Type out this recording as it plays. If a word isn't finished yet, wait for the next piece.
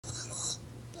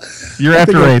You're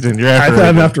after raging. You're after raging.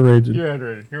 I'm after raging. You're after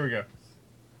raging. Here we go.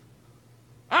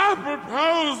 I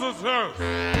propose the toast.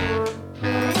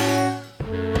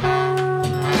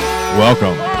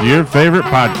 Welcome to your favorite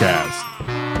podcast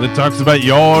that talks about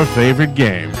your favorite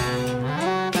game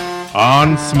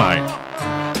on Smite.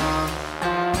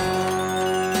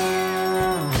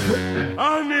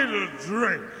 I need a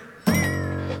drink.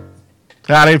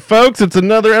 Howdy, folks. It's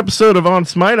another episode of On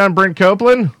Smite. I'm Brent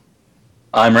Copeland.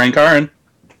 I'm Rankarin.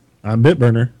 I'm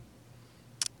Bitburner.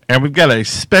 And we've got a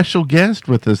special guest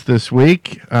with us this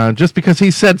week. Just because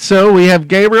he said so, we have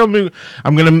Gabriel.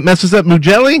 I'm going to mess this up.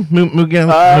 Mugelli?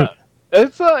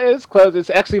 It's close.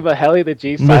 It's actually Maheli, the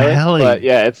G silent.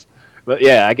 Maheli. But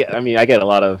I get a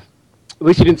lot of. At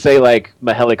least you didn't say like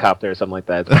Mahelicopter or something like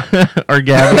that. Or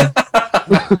Gabby.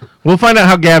 We'll find out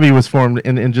how Gabby was formed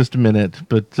in just a minute.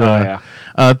 But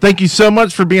thank you so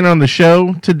much for being on the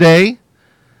show today.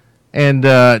 And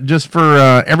just for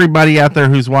everybody out there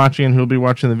who's watching and who'll be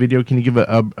watching the video, can you give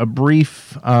a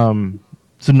brief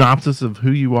synopsis of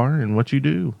who you are and what you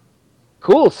do?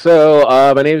 Cool. So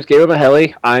my name is Gabriel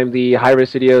Maheli. I'm the High Risk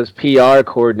Studios PR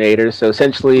coordinator. So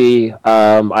essentially,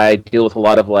 I deal with a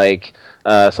lot of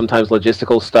sometimes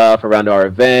logistical stuff around our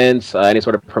events, any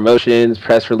sort of promotions,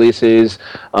 press releases,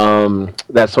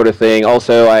 that sort of thing.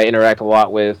 Also, I interact a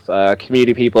lot with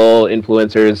community people,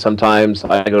 influencers. Sometimes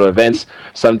I go to events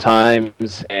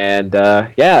sometimes, and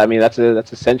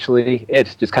that's essentially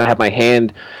it. Just kind of have my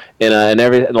hand in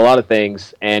a lot of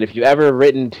things. And if you've ever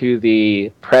written to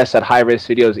the press at High Risk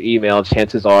Studios email,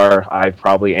 chances are I've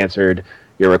probably answered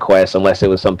your request, unless it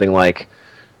was something like,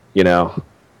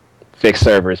 fix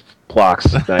servers, blocks,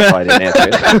 that I probably didn't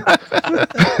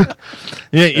answer.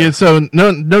 Yeah. So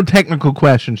no technical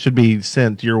questions should be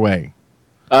sent your way.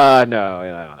 No, I don't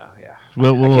know.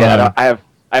 Yeah. I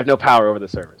have no power over the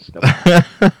servers. No.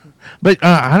 But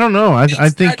I don't know. I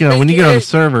think when you get on the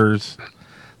servers,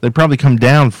 they probably come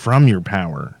down from your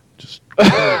power. Just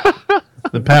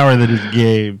the power that is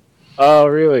Gabe. Oh,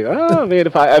 really? Oh, man,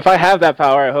 if I have that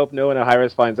power, I hope no one at High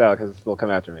Risk finds out, because they'll come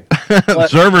after me.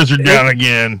 Servers are down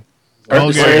again.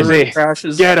 Server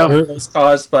crashes is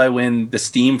caused by when the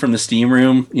steam from the steam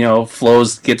room,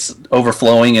 gets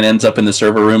overflowing and ends up in the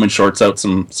server room and shorts out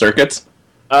some circuits.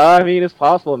 It's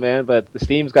possible, man, but the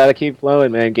steam's got to keep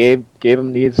flowing, man. Gabe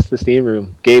needs the steam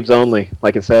room. Gabe's only,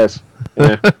 like it says.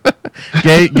 Yeah.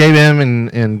 Gabe M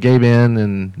and Gabe N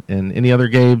and any other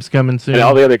Gabes coming soon? And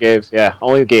all the other Gabes, yeah.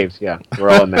 Only the Gabes, yeah. We're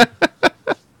all in there.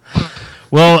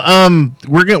 Well,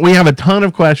 we have a ton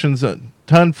of questions.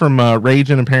 Ton from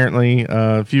Raging, apparently,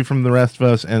 a few from the rest of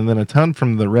us, and then a ton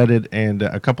from the Reddit, and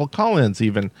a couple call-ins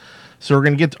even. So we're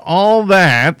going to get to all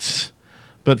that,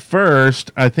 but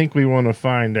first, I think we want to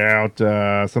find out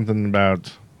something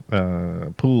about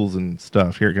pools and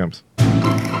stuff. Here it comes.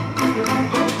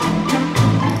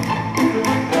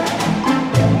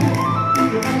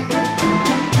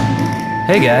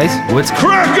 Hey guys, what's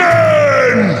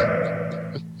Kraken?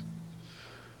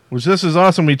 Which this is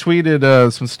awesome. We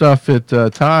tweeted some stuff at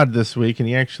Todd this week, and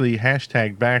he actually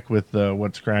hashtagged back with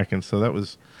what's cracking. So that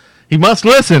was, he must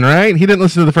listen, right? He didn't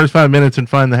listen to the first 5 minutes and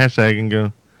find the hashtag and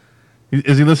go.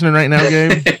 Is he listening right now,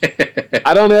 Gabe?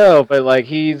 I don't know, but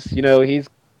he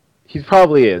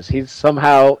probably is. He's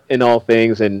somehow in all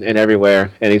things and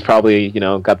everywhere, and he's probably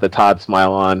got the Todd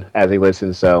smile on as he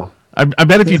listens. So. I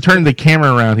bet if you turn the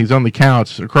camera around, he's on the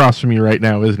couch across from you right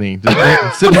now, isn't he?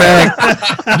 Just sitting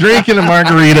back, drinking a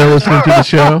margarita, listening to the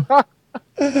show.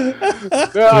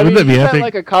 No, he's at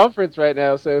like a conference right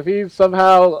now, so if he's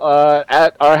somehow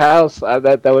at our house,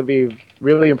 that would be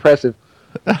really impressive.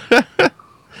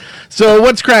 So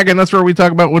what's cracking? That's where we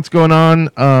talk about what's going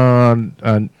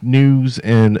on, news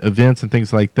and events and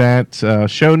things like that.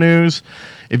 Show news.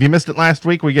 If you missed it last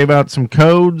week, we gave out some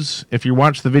codes. If you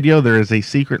watch the video, there is a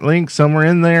secret link somewhere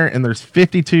in there, and there's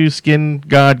 52 Skin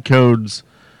God codes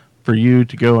for you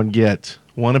to go and get.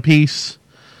 One apiece.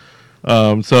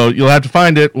 So you'll have to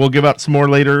find it. We'll give out some more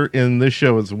later in this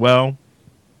show as well,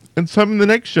 and some in the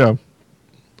next show.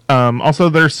 Also,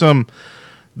 there's some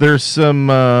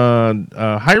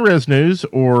high-res news,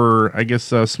 or I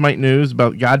guess Smite news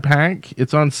about God Pack.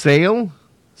 It's on sale.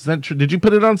 Is that true? Did you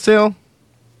put it on sale?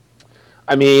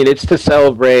 It's to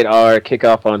celebrate our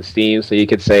kickoff on Steam, so you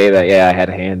could say that, yeah, I had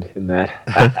a hand in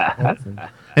that.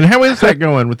 And how is that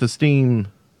going with the Steam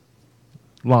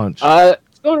launch?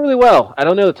 It's going really well. I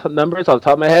don't know the numbers off the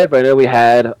top of my head, but I know we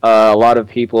had a lot of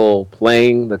people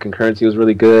playing. The concurrency was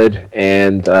really good,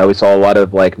 and we saw a lot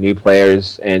of new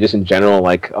players, and just in general,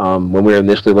 when we were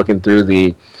initially looking through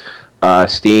the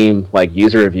Steam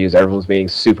user reviews, everyone was being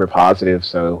super positive,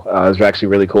 so it was actually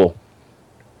really cool.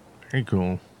 Very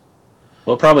cool.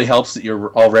 Well, it probably helps that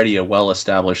you're already a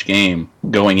well-established game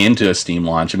going into a Steam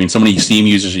launch. I mean, so many Steam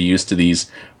users are used to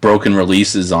these broken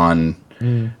releases on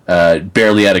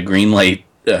barely out of green light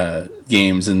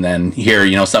games, and then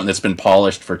here, something that's been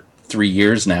polished for 3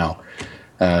 years now,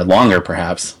 longer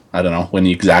perhaps. I don't know when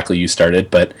exactly you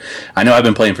started, but I know I've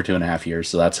been playing for 2.5 years,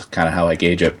 so that's kind of how I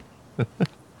gauge it.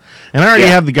 And I already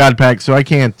have the God Pack, so I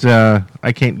can't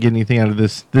get anything out of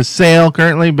this sale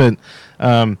currently. But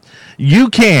you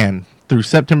can through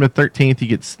September 13th. You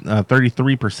get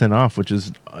 33% off, which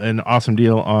is an awesome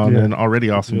deal on an already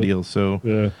awesome deal. So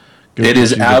it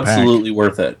is absolutely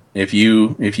worth it. If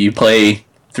you play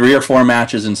 3 or 4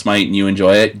 matches in Smite and you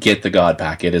enjoy it, get the God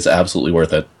Pack. It is absolutely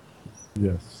worth it.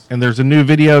 Yes. And there's a new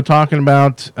video talking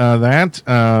about that,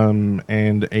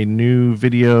 and a new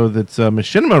video that's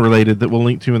Machinima related that we'll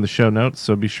link to in the show notes.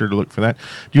 So be sure to look for that.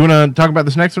 Do you want to talk about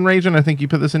this next one, Rajan? I think you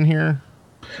put this in here.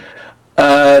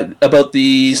 About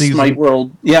the Smite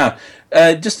World,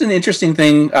 just an interesting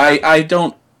thing. I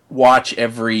don't watch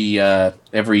every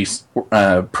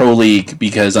pro league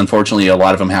because unfortunately a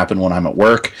lot of them happen when I'm at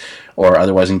work or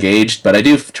otherwise engaged, but I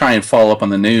do try and follow up on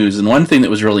the news. And one thing that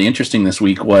was really interesting this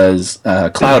week was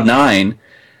Cloud9.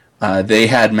 They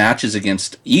had matches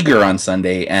against Eager on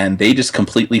Sunday, and they just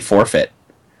completely forfeit.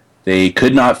 They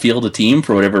could not field a team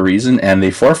for whatever reason, and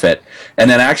they forfeit. And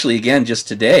then actually, again, just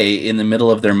today, in the middle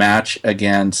of their match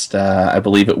against, I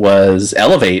believe it was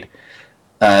Elevate,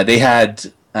 they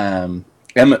had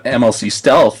MLC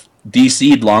Stealth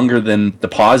DC'd longer than the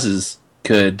pauses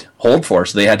could hold for,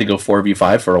 so they had to go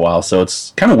 4v5 for a while. So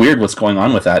it's kind of weird what's going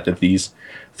on with that, if these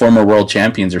former world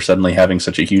champions are suddenly having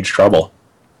such a huge trouble.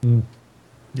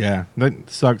 Yeah, that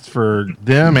sucks for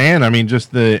them, and I mean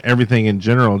just the everything in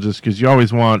general, just because you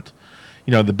always want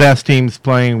the best teams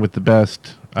playing with the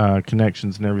best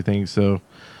connections and everything, so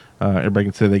everybody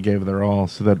can say they gave their all.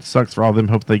 So that sucks for all of them.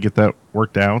 Hope they get that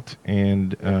worked out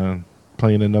and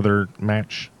play in another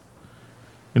match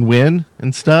and win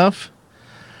and stuff.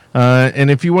 And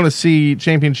if you want to see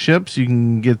championships, you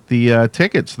can get the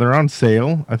tickets. They're on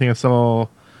sale. I think I saw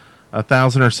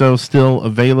 1,000 or so still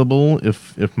available,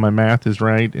 if my math is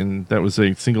right, and that was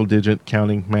a single-digit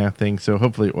counting math thing. So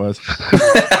hopefully it was.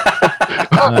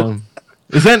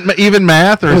 Is that even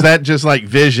math, or is that just like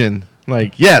vision?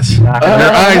 Like, yes, your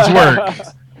eyes work.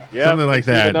 Yeah, something like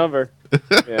that. The number.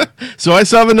 Yeah. So I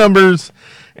saw the numbers,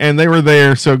 and they were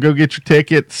there. So go get your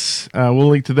tickets. We'll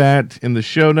link to that in the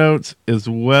show notes as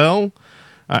well.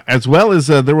 As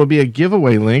there will be a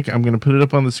giveaway link. I'm going to put it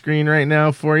up on the screen right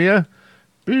now for you.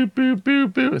 Boop, boop,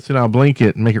 boop, boop. So now I'll blink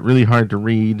it and make it really hard to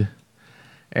read.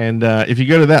 And if you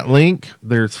go to that link,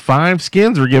 there's 5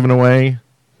 skins we're giving away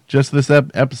just this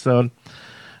episode.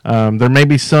 There may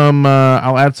be some,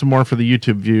 I'll add some more for the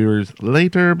YouTube viewers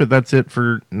later, but that's it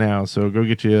for now. So go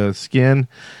get you a skin.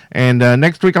 And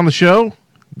next week on the show,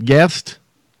 guest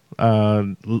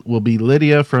will be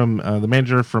Lydia from the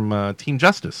manager from Team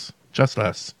Justice. Just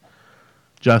Us,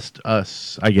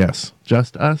 I guess.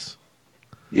 Just Us?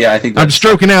 Yeah, I think I'm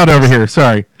stroking out over here.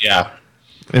 Sorry. Yeah.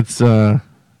 It's,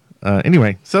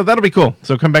 anyway, so that'll be cool.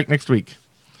 So come back next week.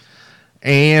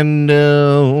 And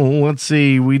let's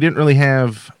see. We didn't really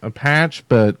have a patch,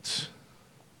 but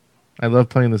I love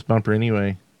playing this bumper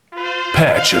anyway.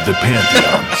 Patch of the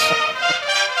Pantheons.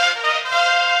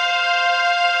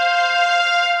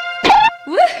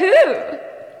 Woohoo!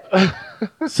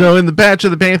 So in the patch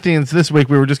of the Pantheons this week,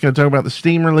 we were just going to talk about the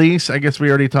Steam release. I guess we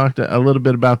already talked a little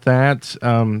bit about that.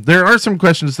 There are some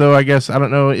questions, though, I guess. I don't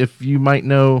know if you might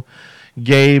know,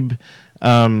 Gabe.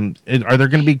 Are there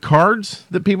going to be cards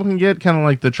that people can get, kind of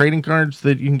like the trading cards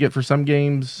that you can get for some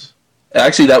games?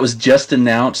 Actually, that was just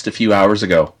announced a few hours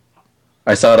ago.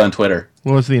 I saw it on Twitter.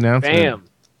 What was the announcement?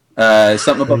 Bam.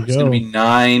 Something about there's going to be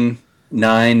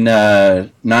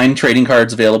nine trading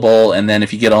cards available, and then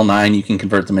if you get all 9, you can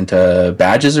convert them into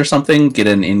badges or something, get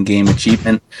an in-game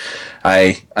achievement.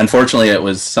 Unfortunately, it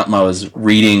was something I was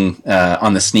reading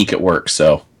on the sneak at work,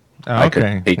 so I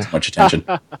couldn't pay too much attention.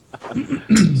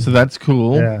 So that's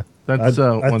cool. Yeah, that's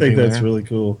I think that's really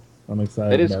cool. I'm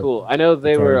excited. It is cool. I know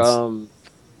they were.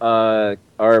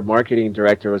 Our marketing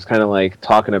director was kind of like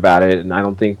talking about it, and I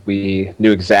don't think we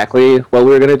knew exactly what we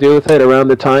were going to do with it around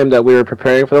the time that we were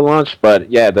preparing for the launch.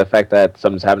 But yeah, the fact that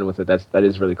something's happening with it, that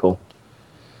is really cool.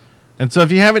 And so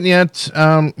if you haven't yet,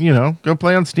 go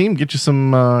play on Steam, get you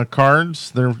some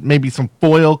cards. There may be some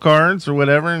foil cards or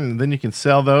whatever, and then you can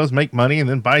sell those, make money, and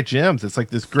then buy gems. It's like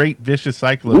this great vicious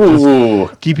cycle of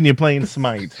just keeping you playing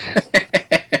Smite.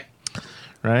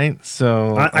 Right?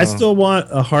 So I still want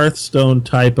a Hearthstone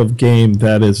type of game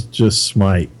that is just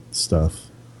Smite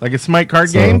stuff. Like a Smite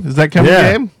card game? Is that kind of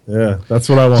game? Yeah, that's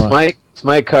what I want.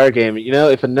 Smite card game. You know,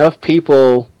 if enough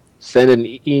people send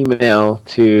an email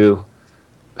to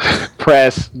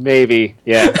press, maybe,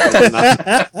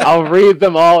 yeah. I'll read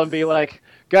them all and be like,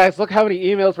 guys, look how many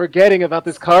emails we're getting about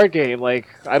this card game. Like,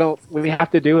 we have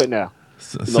to do it now.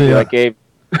 So, And they'll be like, Gabe.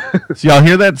 so y'all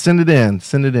hear that? Send it in.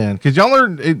 Because y'all are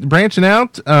branching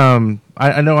out.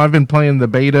 I know I've been playing the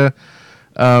beta,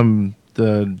 the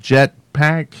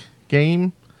Jetpack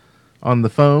game on the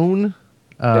phone.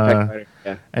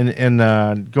 Yeah.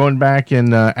 And going back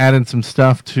and adding some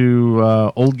stuff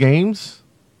to old games,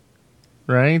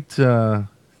 right? The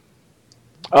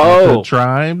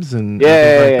tribes and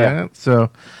things like that.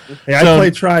 So, Hey, I play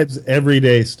Tribes every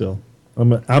day still.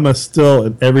 I'm still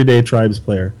an everyday Tribes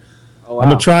player. Oh, wow.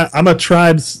 I'm a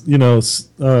Tribes,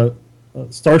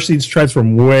 Starseeds Tribes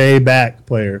from way back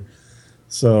player.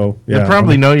 So yeah, they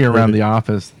probably know you around the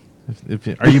office.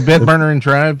 Are you Bitburner in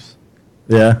Tribes?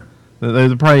 Yeah.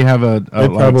 They probably have a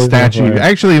probably statue. have,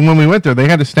 Actually, when we went there, they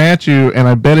had a statue, and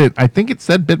I think it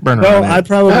said Bitburner No, on it. I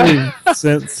probably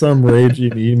sent some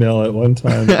raging email at one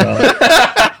time about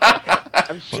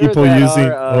I'm sure people that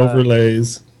using our,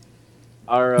 overlays.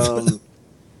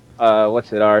 He's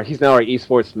now our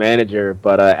esports manager,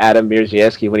 but Adam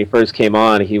Mirziewski, when he first came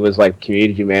on, he was like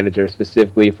community manager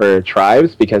specifically for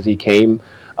Tribes because he came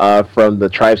from the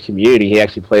Tribes community. He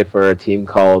actually played for a team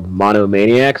called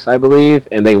Monomaniacs, I believe,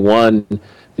 and they won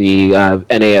the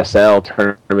NASL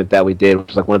tournament that we did, which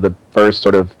was like one of the first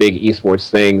sort of big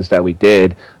esports things that we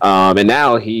did. And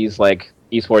now he's like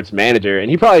esports manager,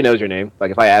 and he probably knows your name. Like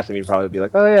if I asked him, he'd probably be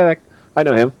like, "Oh yeah, I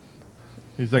know him."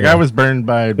 He's like, I was burned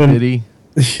by Biddy.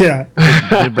 Yeah.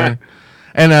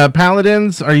 And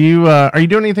Paladins, are you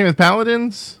doing anything with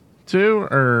Paladins too,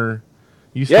 or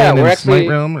you staying in Smite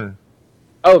Realm? Or?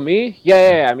 Oh, me?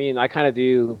 Yeah. I mean, I kind of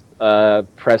do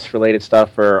press-related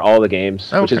stuff for all the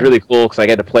games, which is really cool because I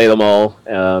get to play them all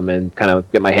and kind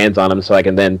of get my hands on them so I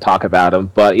can then talk about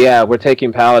them. But yeah, we're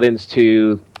taking Paladins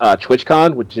to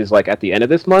TwitchCon, which is like at the end of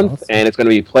this month, and it's going to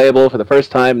be playable for the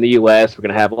first time in the U.S. We're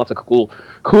going to have lots of cool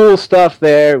stuff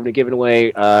there. We're giving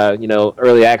away,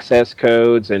 early access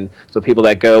codes, and so people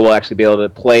that go will actually be able to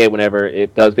play it whenever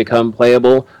it does become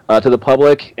playable to the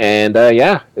public. And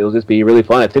it'll just be really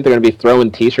fun. I think they're going to be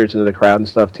throwing T-shirts into the crowd and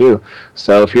stuff too.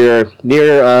 So if you're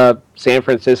near San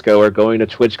Francisco or going to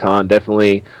TwitchCon,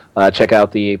 definitely check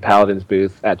out the Paladins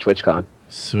booth at TwitchCon.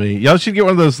 Sweet. Y'all should get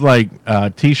one of those like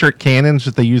T-shirt cannons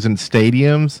that they use in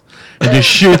stadiums and just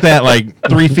shoot that like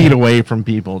 3 feet away from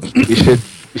people. You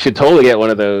should totally get one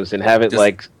of those and have it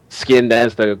like skinned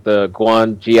as the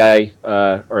Guan GI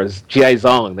or GI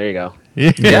Zong. There you go.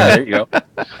 Yeah, there you go.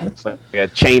 It's like a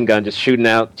chain gun just shooting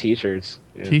out T-shirts.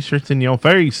 Yeah. T-shirts in your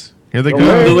face. Here they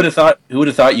go. Who would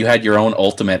have thought you had your own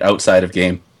ultimate outside of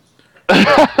game?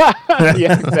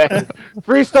 Yeah, exactly.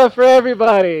 Free stuff for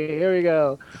everybody. Here we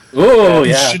go. Oh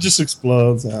yeah. Shit just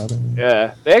explodes out.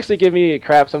 Yeah, they actually give me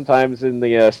crap sometimes in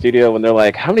the studio when they're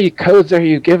like, "How many codes are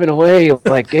you giving away?"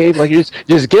 Like, Gabe, like you're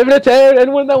just giving it to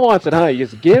anyone that wants it, huh? You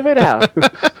just give it out.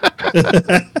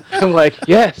 I'm like,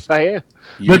 yes, I am.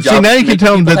 But see, now you can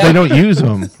tell them that they don't use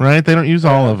them, right? They don't use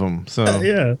all of them. So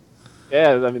Yeah.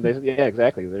 Yeah, I mean,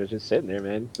 exactly. They're just sitting there,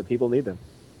 man. The people need them.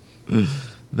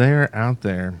 they're out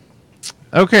there.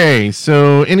 Okay,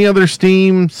 so any other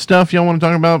Steam stuff y'all want to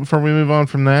talk about before we move on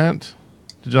from that?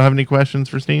 Did y'all have any questions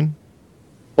for Steam?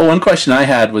 Well, one question I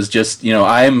had was just,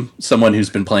 I'm someone who's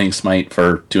been playing Smite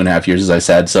for 2.5 years, as I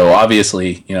said. So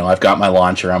obviously, I've got my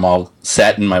launcher. I'm all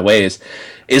set in my ways.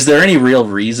 Is there any real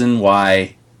reason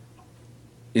why?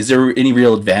 Is there any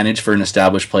real advantage for an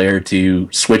established player to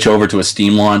switch over to a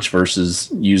Steam launch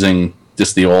versus using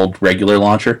just the old regular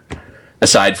launcher,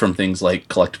 aside from things like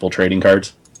collectible trading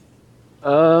cards?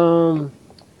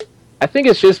 I think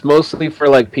it's just mostly for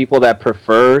like people that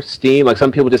prefer Steam. Like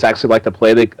some people just actually like to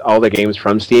play all the games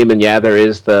from Steam, and yeah, there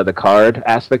is the card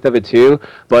aspect of it too.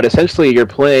 But essentially, you're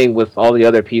playing with all the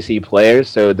other PC players,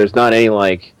 so there's not any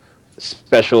like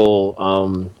special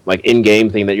like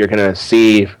in-game thing that you're gonna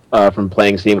see from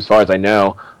playing Steam, as far as I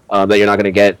know, that you're not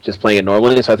gonna get just playing it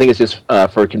normally. So I think it's just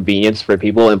for convenience for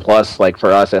people, and plus, like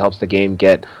for us, it helps the game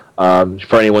get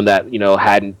for anyone that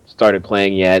hadn't started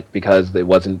playing yet because it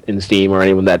wasn't in Steam, or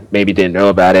anyone that maybe didn't know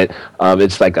about it.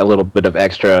 It's like a little bit of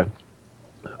extra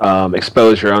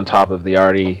exposure on top of the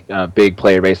already big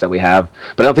player base that we have.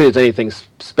 But I don't think there's anything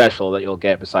special that you'll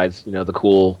get besides the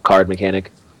cool card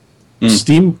mechanic.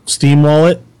 Steam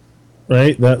Wallet,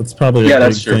 right? That's probably a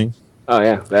big true. thing. Oh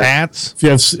yeah, Hats.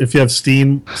 If you have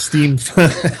Steam,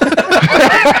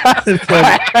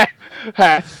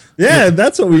 if Yeah,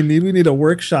 that's what we need. We need a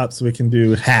workshop so we can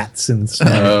do hats and stuff.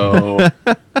 Oh,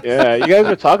 Yeah, you guys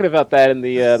were talking about that in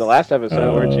the last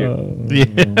episode, weren't you?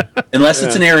 Yeah. unless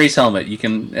it's an Ares helmet, you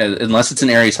can. Unless it's an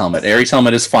Ares helmet, Ares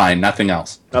helmet is fine. Nothing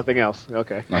else. Nothing else.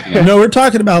 Okay. Nothing else. No, we're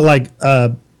talking about like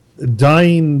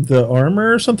dyeing the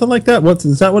armor or something like that.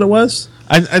 Is that what it was?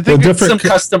 I think Well, Some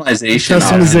customization.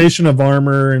 Customization of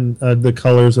armor and the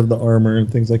colors of the armor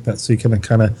and things like that. So you can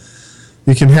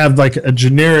you can have like a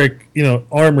generic,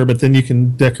 armor, but then you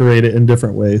can decorate it in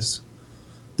different ways,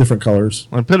 different colors,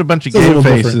 I put a bunch of It's a game little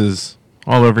different. faces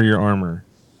all over your armor.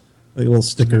 like little It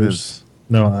stickers. is-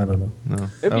 No, I don't know. No.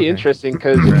 It'd Okay. be interesting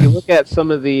because if you look at some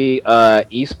of the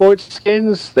esports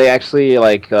skins, they actually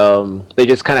they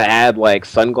just kind of add like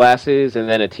sunglasses and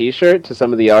then a T-shirt to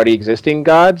some of the already existing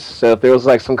gods. So if there was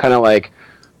like some kind of like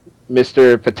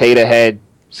Mr. Potato Head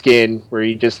skin where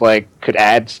you just like could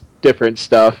add different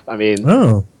stuff, I mean,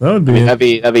 Oh, that would be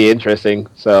that'd be interesting.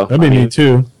 So that'd be I mean, neat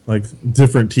too. Like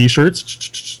different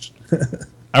T-shirts.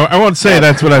 I won't say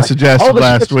that's what I suggested All the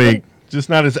last shit's week. Just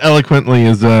not as eloquently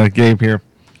as Gabe here.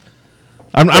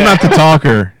 I'm not the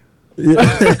talker.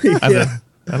 Yeah.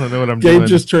 I don't know what I'm Gabe doing.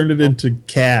 just turned it into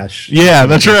cash. Yeah,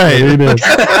 that's right. It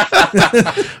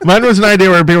is. Mine was an idea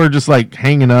where people were just like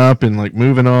hanging up and like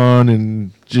moving on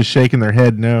and just shaking their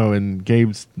head no, and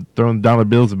Gabe's throwing dollar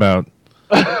bills about.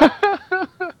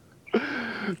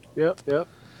 Yep.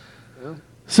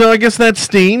 So I guess that's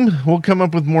Steam. We'll come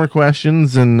up with more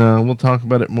questions and we'll talk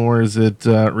about it more as it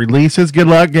releases. Good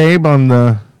luck, Gabe, on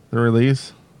the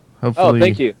release. Hopefully, Oh,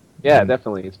 thank you. Yeah,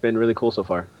 definitely. It's been really cool so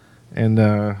far. And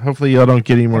hopefully y'all don't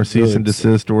get any more cease and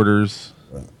desist orders.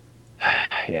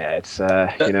 Yeah, it's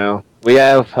we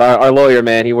have our lawyer,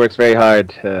 man. He works very hard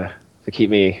to keep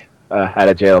me out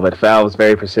of jail, but Valve's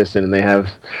very persistent, and they have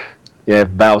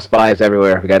Valve spies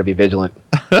everywhere. We got to be vigilant.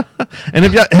 And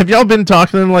have y'all been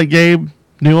talking to them like Gabe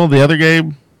Newell, the other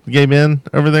Gabe in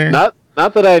over there? Not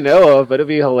that I know of, but it'd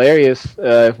be hilarious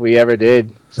if we ever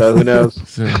did. So who knows?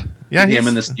 So, yeah, Him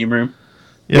in the steam room.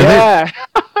 yeah.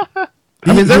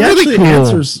 I mean, they're he really actually cool.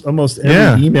 answers almost every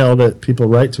Yeah. email that people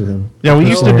write to him. Yeah, we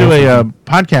used to Oh, do a awesome.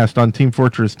 podcast on Team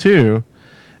Fortress 2,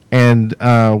 and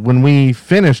when we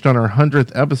finished on our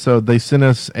 100th episode, they sent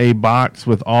us a box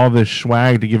with all this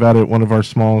swag to give out at one of our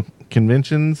small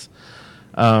conventions,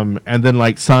 and then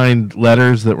like signed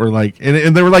letters that were like,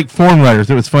 and they were like form letters.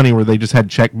 It was funny where they just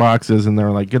had check boxes, and they were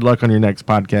like, "Good luck on your next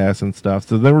podcast" and stuff.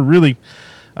 So they were really,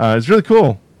 it's really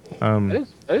cool. That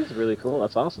is really cool.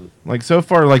 That's awesome. Like so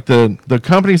far, like the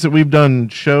companies that we've done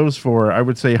shows for, I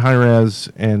would say Hi-Rez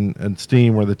and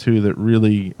Steam were the two that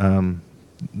really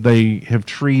they have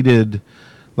treated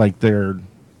like their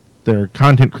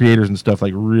content creators and stuff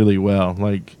like really well.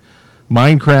 Like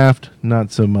Minecraft,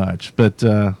 not so much, but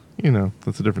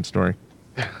that's a different story.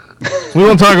 We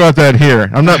won't talk about that here.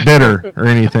 I'm not bitter or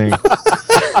anything.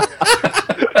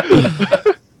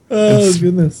 Oh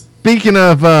goodness! Speaking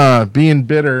of being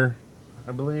bitter,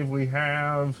 I believe we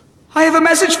have. I have a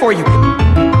message for you.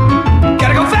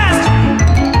 Gotta go fast.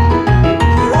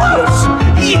 Gross.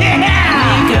 Yeah.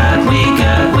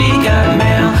 We got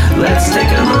mail. Let's take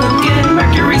a look at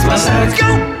Mercury's mail. Let's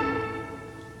go.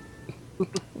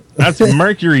 That's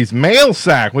Mercury's mail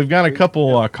sack. We've got a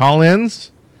couple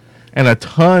call-ins and a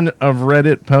ton of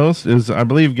Reddit posts. I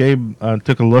believe Gabe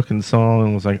took a look and saw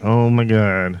and was like, "Oh my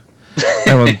god."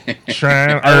 I will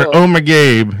try, or oh my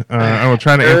Gabe. I will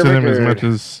try to answer them as much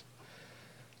as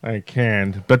I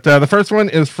can. But the first one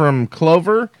is from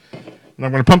Clover, and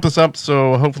I'm going to pump this up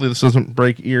so hopefully this doesn't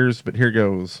break ears. But here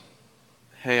goes.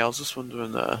 Hey, I was just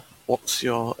wondering, what's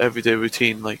your everyday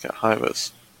routine like at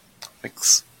Hi-Rez?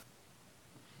 Thanks.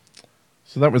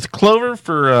 So that was Clover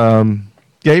for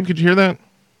Gabe. Could you hear that?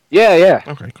 Yeah.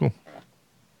 Okay, cool.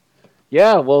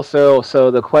 Yeah, well, so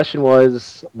the question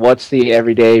was, what's the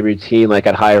everyday routine like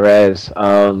at Hi-Rez?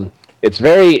 It's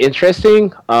very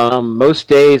interesting. Most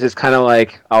days it's kind of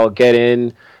like I'll get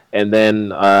in, and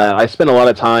then I spend a lot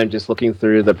of time just looking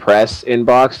through the press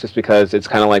inbox, just because it's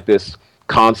kind of like this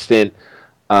constant,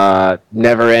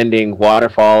 never-ending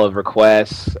waterfall of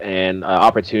requests and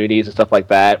opportunities and stuff like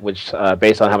that. Which,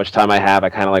 based on how much time I have, I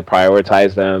kind of like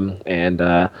prioritize them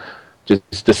and.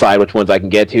 Just decide which ones I can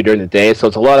get to during the day. So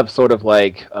it's a lot of sort of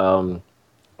like a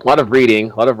lot of reading,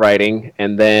 a lot of writing,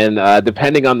 and then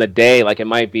depending on the day, like it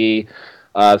might be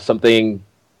something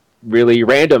really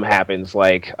random happens.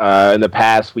 Like in the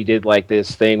past, we did like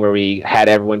this thing where we had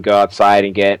everyone go outside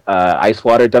and get ice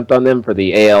water dumped on them for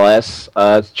the ALS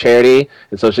charity.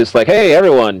 And so it's just like, hey,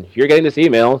 everyone, you're getting this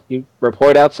email. You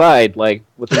report outside like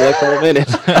within the next couple of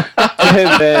minutes,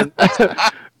 and then.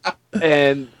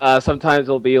 And sometimes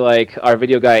it'll be like our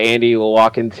video guy Andy will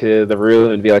walk into the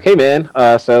room and be like, "Hey man,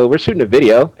 so we're shooting a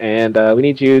video and we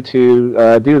need you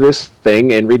to do this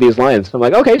thing and read these lines." I'm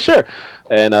like, "Okay, sure."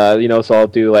 And so I'll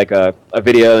do like a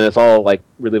video, and it's all like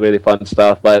really really fun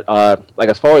stuff. But like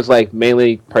as far as like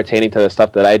mainly pertaining to the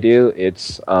stuff that I do,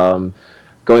 it's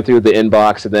going through the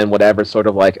inbox and then whatever sort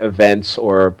of like events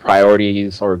or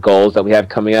priorities or goals that we have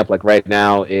coming up. Like right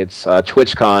now, it's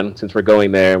TwitchCon, since we're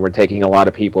going there and we're taking a lot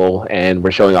of people and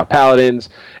we're showing off Paladins.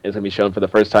 And it's going to be shown for the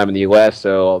first time in the US.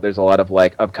 So there's a lot of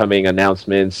like upcoming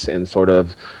announcements and sort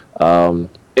of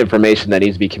information that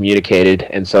needs to be communicated.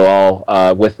 And so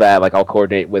I'll with that, like I'll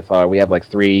coordinate with we have like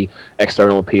 3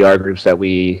 external PR groups that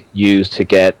we use to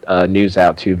get news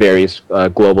out to various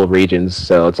global regions.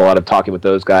 So it's a lot of talking with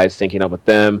those guys, syncing up with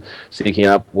them, syncing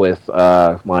up with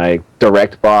my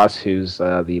direct boss, who's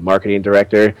the marketing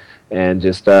director, and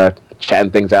just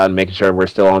chatting things out and making sure we're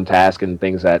still on task and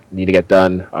things that need to get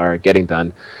done are getting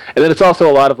done. And then it's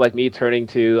also a lot of like me turning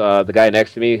to the guy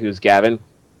next to me, who's Gavin,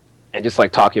 and just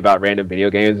like talking about random video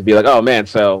games and be like, "Oh man,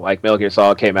 so like Metal Gear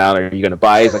Solid came out, are you gonna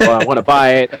buy it?" He's like, "Well, I want to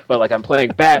buy it, but like I'm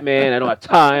playing Batman, I don't have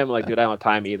time." I'm like, "Dude, I don't have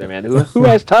time either, man. Who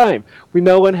has time?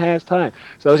 No one has time."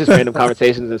 So it's just random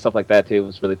conversations and stuff like that too. It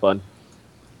was really fun.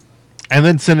 And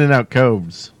then sending out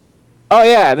codes. Oh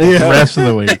yeah, The rest of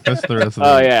the week. That's the rest of the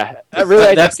Oh week. yeah,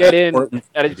 I just get in. And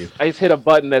I just hit a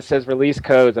button that says release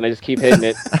codes, and I just keep hitting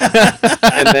it.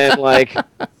 And then like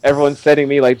everyone's sending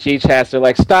me like G chats. They're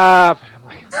like, "Stop."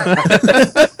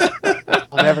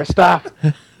 I'll never stop.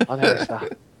 I'll never stop.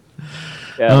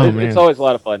 Yeah, it's always a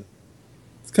lot of fun.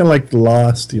 It's kind of like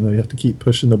Lost, you have to keep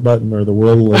pushing the button or the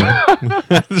world will end.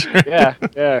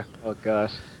 Yeah. Oh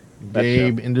gosh.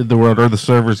 Gabe ended the world, or the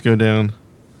servers go down.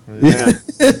 Yeah.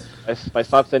 If I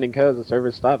stop sending codes, the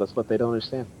servers stop. That's what they don't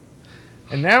understand.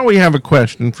 And now we have a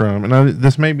question from, and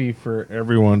this may be for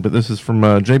everyone, but this is from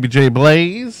JBJ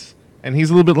Blaze, and he's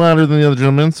a little bit louder than the other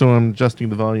gentleman, so I'm adjusting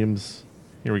the volumes.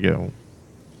 Here we go.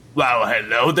 Well,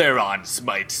 hello there, on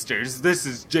Smitesters. This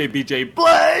is JBJ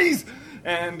Blaze,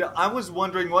 and I was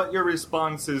wondering what your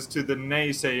response is to the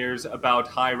naysayers about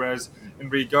Hi-Rez in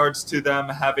regards to them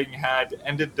having had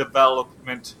ended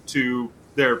development to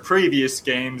their previous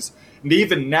games, and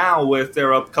even now with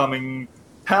their upcoming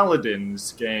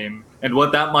Paladins game, and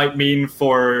what that might mean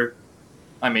for,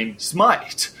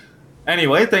 Smite.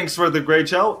 Anyway, thanks for the great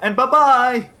show, and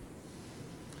bye-bye!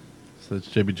 So it's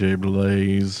JBJ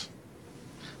Blaze.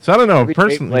 So I don't know,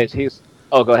 personally.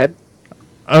 Go ahead.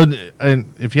 Oh,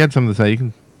 and if you had something to say,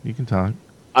 you can talk.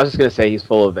 I was just gonna say he's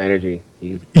full of energy.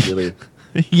 He's really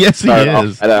yes, he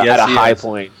is. At a high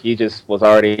point. He just was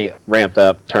already ramped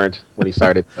up, turned when he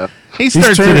started. He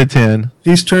starts at a 10.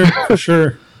 He's turned for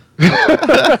sure.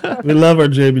 We love our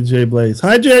JBJ Blaze.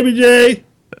 Hi, JBJ.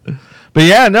 But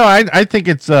yeah, no, I think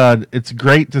it's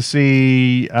great to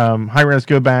see Hi-Rez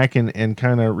go back and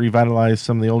kind of revitalize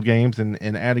some of the old games and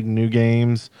adding new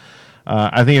games.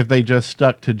 I think if they just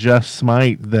stuck to just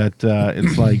Smite, that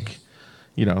it's like,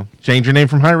 change your name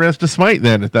from Hi-Rez to Smite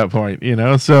then at that point,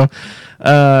 So,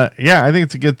 yeah, I think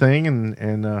it's a good thing,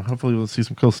 and hopefully we'll see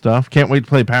some cool stuff. Can't wait to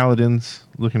play Paladins.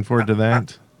 Looking forward to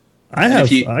that.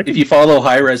 If you follow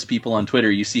Hi-Rez people on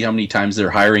Twitter, you see how many times they're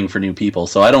hiring for new people.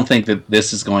 So I don't think that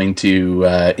this is going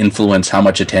to influence how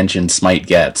much attention Smite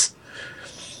gets.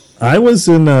 I was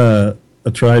in a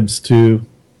Tribes the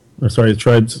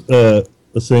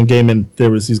same game, and there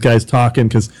was these guys talking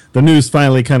because the news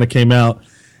finally kind of came out,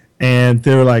 and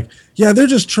they were like, "Yeah, they're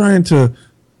just trying to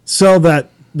sell that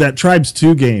Tribes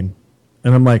 2 game."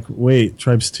 And I'm like, wait,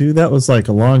 Tribes 2? That was like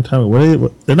a long time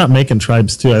ago. They're not making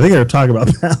Tribes 2. I think they're talking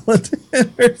about Paladin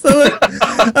or something.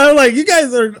 I'm like, you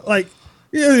guys are like,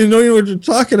 you know what you're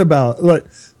talking about. Like,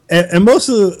 and most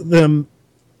of them,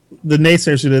 the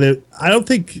naysayers, I don't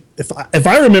think, if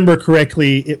I remember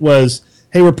correctly, it was,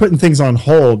 hey, we're putting things on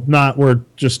hold, not we're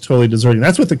just totally deserting.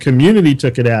 That's what the community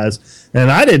took it as.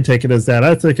 And I didn't take it as that.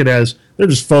 I took it as they're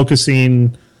just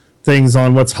focusing things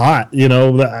on what's hot,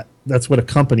 that's what a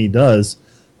company does.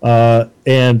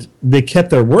 And they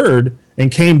kept their word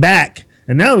and came back.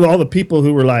 And now all the people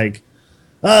who were like,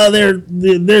 "Oh,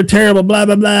 they're terrible, blah,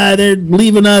 blah, blah, they're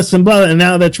leaving us," and blah, and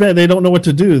now they don't know what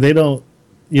to do. They don't,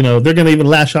 they're going to even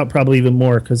lash out probably even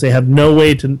more because they have no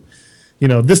way to,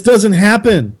 this doesn't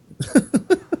happen.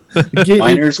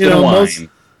 Miners gonna whine.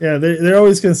 Yeah, they're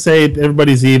always going to say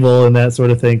everybody's evil and that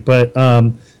sort of thing. But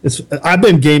I've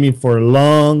been gaming for a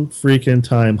long freaking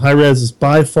time. Hi-Rez is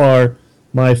by far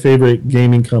my favorite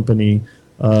gaming company.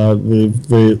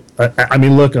 Look,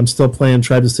 I'm still playing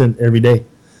Tribe Descent every day.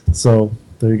 So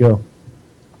there you go.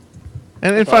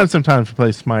 And find some time to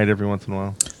play Smite every once in a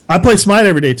while. I play Smite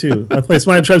every day too. I play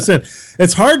Smite.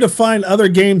 It's hard to find other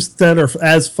games that are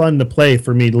as fun to play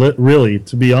for me. Really,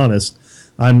 to be honest,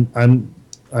 I've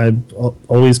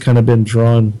always kind of been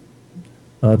drawn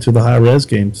to the high res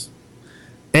games,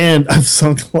 and I've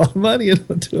sunk a lot of money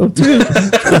into them too.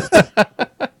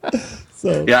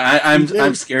 So yeah,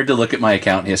 I'm scared to look at my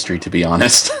account history, to be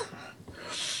honest.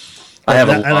 I have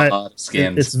a lot of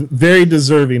skins. It's very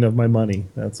deserving of my money.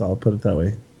 I'll put it that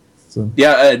way. So.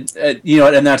 Yeah, you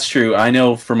know, and that's true. I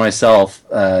know for myself,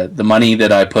 the money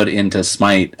that I put into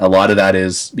Smite, a lot of that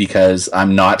is because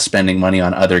I'm not spending money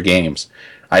on other games.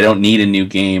 I don't need a new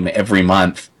game every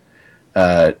month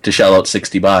to shell out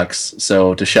 $60.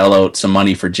 So to shell out some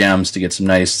money for gems to get some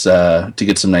nice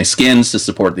skins to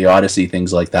support the Odyssey,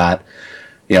 things like that.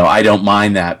 You know, I don't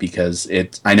mind that because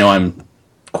I know I'm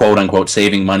quote unquote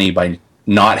saving money by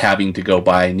not having to go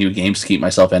buy new games to keep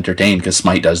myself entertained because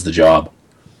Smite does the job.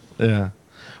 Yeah.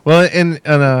 Well, and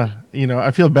you know,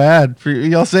 I feel bad for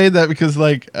y'all saying that because,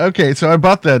 like, okay, so I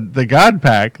bought the God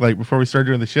Pack, like, before we started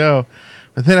doing the show.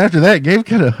 But then after that, Gabe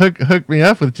kind of hooked me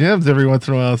up with gems every once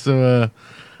in a while. So,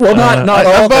 well, not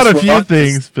I bought a few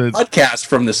things, but podcast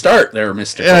from the start there,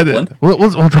 Mr. Yeah, Copeland.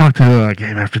 We'll talk to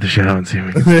Gabe after the show and see if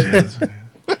we can get gems.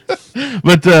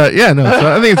 But, yeah, no,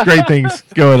 so I think it's great things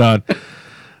going on.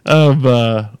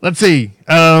 Let's see.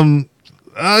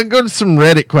 I'll go to some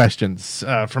Reddit questions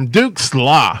from Duke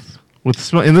Sloth.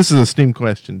 And this is a Steam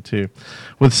question too.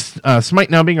 With Smite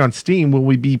now being on Steam, will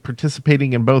we be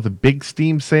participating in both big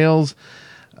Steam sales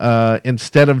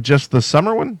instead of just the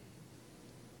summer one?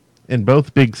 In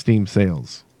both big Steam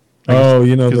sales. Oh,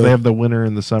 you know, because they have the winter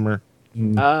and the summer.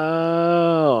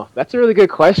 Oh, that's a really good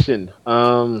question.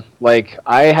 Like,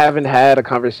 I haven't had a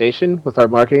conversation with our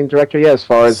marketing director yet as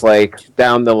far as, like,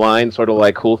 down the line sort of,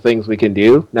 like, cool things we can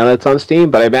do now that it's on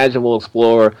Steam, but I imagine we'll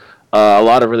explore a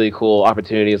lot of really cool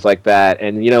opportunities like that.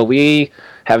 And, you know, we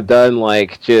have done,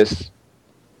 like, just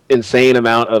insane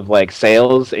amount of, like,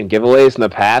 sales and giveaways in the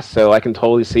past, so I can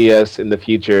totally see us in the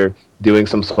future doing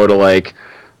some sort of, like,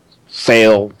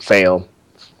 sale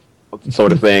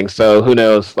sort of thing. So who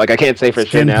knows? Like, I can't say for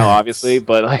sure now, obviously,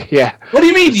 but, like, yeah. What do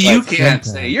you mean you can't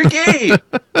say? You're gay.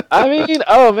 I mean,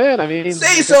 oh man, I mean,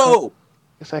 say so.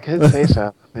 Yes, I could say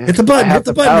so. Man. Hit the button. Hit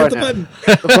the button.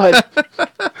 Hit the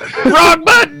button. Wrong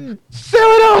button. Sell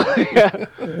it all.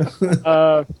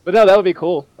 Yeah. But no, that would be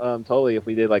cool. Totally. If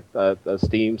we did like a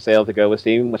Steam sale to go with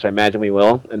Steam, which I imagine we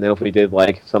will, and then if we did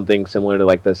like something similar to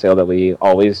like the sale that we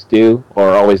always do or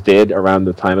always did around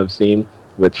the time of Steam,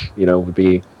 which, you know, would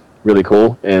be really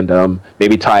cool, and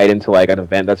maybe tie it into like an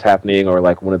event that's happening or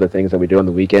like one of the things that we do on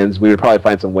the weekends. We would probably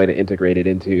find some way to integrate it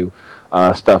into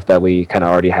stuff that we kind of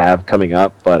already have coming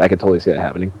up, but I could totally see that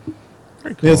happening.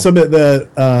 Cool. Yeah, so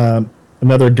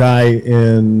another guy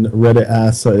in Reddit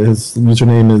asks, his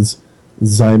username is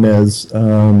Zymez.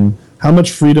 How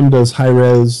much freedom does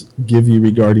Hi-Rez give you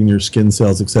regarding your skin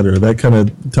sales, etc.? That kind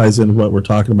of ties into what we're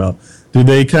talking about. Do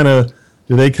they kind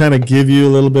of give you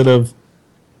a little bit of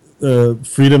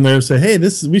freedom there to say, hey,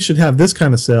 we should have this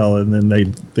kind of sale, and then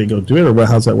they go do it, or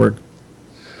how's that work?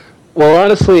 Well,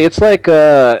 honestly, it's like,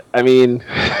 I mean,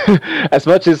 as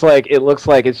much as like it looks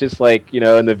like it's just like, you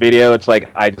know, in the video, it's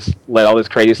like I just let all this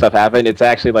crazy stuff happen. It's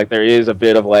actually like there is a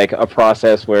bit of like a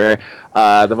process where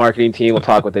the marketing team will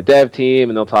talk with the dev team,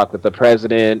 and they'll talk with the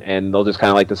president, and they'll just kind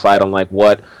of like decide on like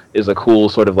what is a cool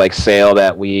sort of like sale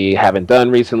that we haven't done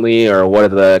recently, or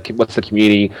what's the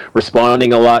community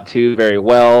responding a lot to very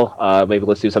well. Maybe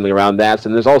let's do something around that.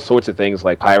 And there's all sorts of things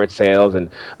like pirate sales and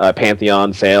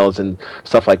Pantheon sales and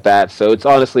stuff like that. So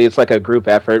it's like a group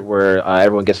effort where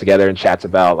everyone gets together and chats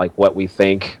about like what we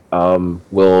think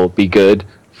will be good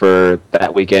for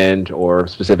that weekend or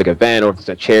specific event, or if it's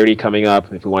a charity coming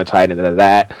up, if we want to tie it into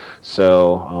that.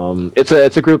 So it's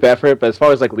a group effort. But as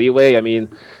far as like leeway, I mean,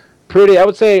 I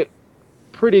would say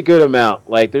pretty good amount.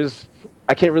 Like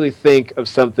I can't really think of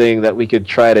something that we could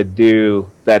try to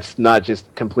do that's not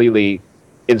just completely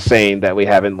insane that we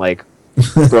haven't like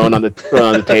thrown on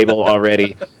the table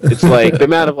already. It's like the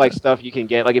amount of like stuff you can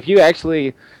get. Like if you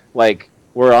actually like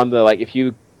were on the like if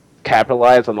you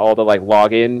capitalize on all the like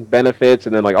login benefits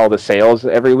and then like all the sales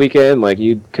every weekend, like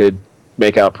you could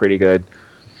make out pretty good.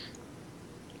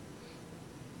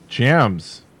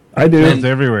 Jams. I do. Jams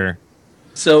everywhere.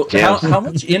 So how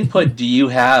much input do you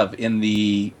have in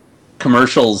the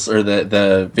commercials or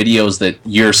the videos that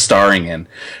you're starring in?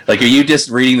 Like, are you just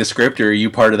reading the script, or are you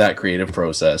part of that creative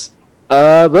process?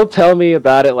 They'll tell me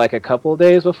about it like a couple of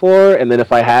days before, and then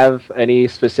if I have any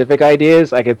specific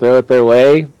ideas, I can throw it their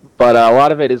way. But a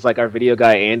lot of it is like our video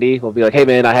guy Andy will be like, "Hey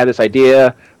man, I have this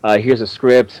idea. Here's a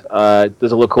script.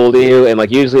 Does it look cool to you?" And like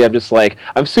usually I'm just like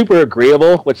I'm super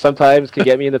agreeable, which sometimes can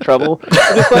get me into trouble.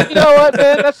 I'm just like, you know what,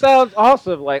 man, that sounds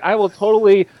awesome. Like I will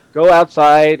totally go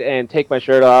outside and take my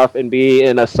shirt off and be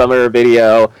in a summer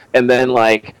video, and then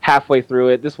like halfway through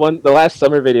it, the last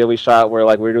summer video we shot where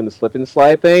like we were doing the slip and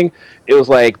slide thing, it was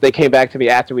like they came back to me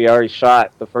after we already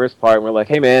shot the first part and we're like,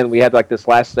 hey man, we had like this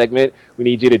last segment we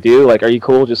need you to do, like are you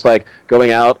cool just like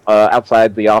going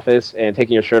outside the office and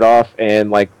taking your shirt off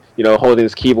and like, you know, holding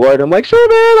this keyboard? I'm like, sure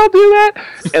man, I'll do that.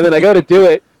 And then I go to do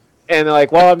it, and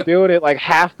like while I'm doing it, like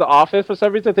half the office for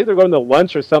some reason, I think they're going to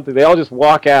lunch or something, they all just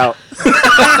walk out.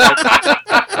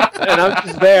 And I'm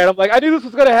just there, and I'm like, I knew this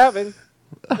was going to happen.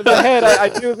 In my head, I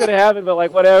knew it was going to happen, but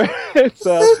like whatever.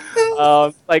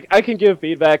 So, like I can give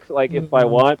feedback like if I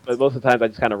want, but most of the times I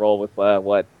just kind of roll with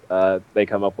what they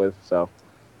come up with. So.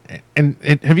 And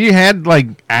have you had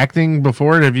like acting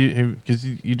before? Because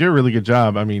you do a really good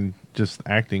job. I mean, just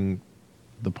acting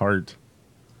the part.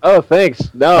 Oh,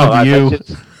 thanks. No,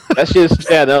 that's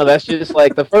just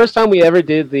like the first time we ever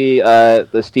did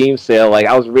the Steam sale. Like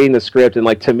I was reading the script, and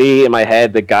like to me in my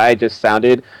head, the guy just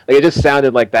sounded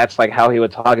like that's like how he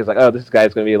would talk. It's like, oh, this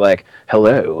guy's gonna be like,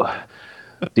 hello,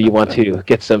 do you want to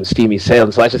get some steamy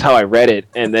sales? So that's just how I read it.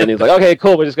 And then he's like, okay,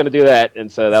 cool, we're just gonna do that.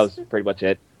 And so that was pretty much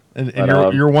it. And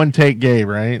you're one take Gabe,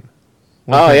 right?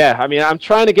 Yeah. I mean, I'm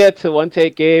trying to get to one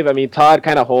take Gabe. I mean, Todd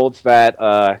kind of holds that,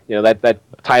 that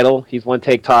title. He's one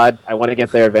take Todd. I want to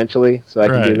get there eventually, so I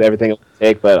can do everything in one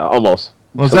take, but almost.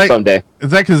 Well, someday.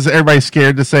 Is that because everybody's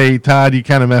scared to say, Todd, you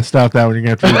kind of messed up that one?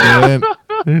 You're going to have to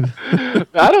redo it?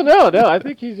 I don't know. No, I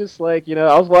think he's just like,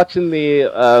 I was watching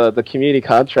the community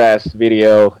contrast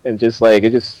video, and just like, I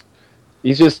think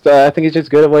he's just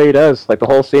good at what he does. Like the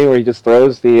whole scene where he just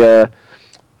throws the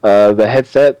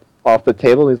headset off the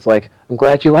table, and he's like, I'm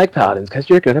glad you like Paladins because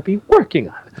you're going to be working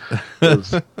on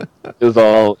it. It was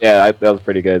all, that was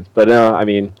pretty good. But I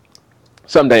mean,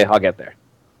 someday I'll get there.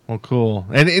 Well, cool.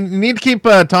 And you need to keep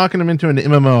talking him into an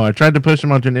MMO. I tried to push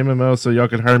him onto an MMO so y'all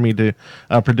could hire me to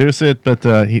produce it, but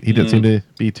he didn't seem to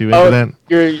be too into that.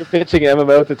 You're pitching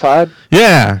MMO to Todd?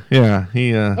 Yeah.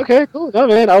 He. Okay, cool. No,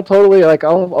 man, I'll totally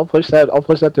I'll push that. I'll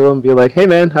push that to him and be like, hey,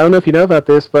 man, I don't know if you know about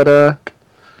this, but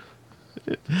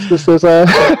this is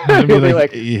be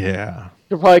like, yeah.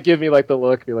 You'll probably give me like the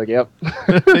look. Be like, yep.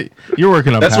 You're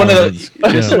working on. That's Paladins.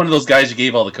 This is one of those guys you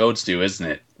gave all the codes to, isn't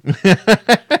it?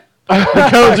 The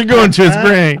codes are going to his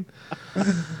brain.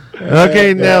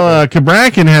 Okay, now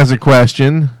Cabrakan has a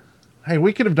question. Hey,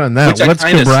 we could have done that. Which What's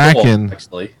Cabrakan?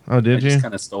 Actually, oh, did you? I just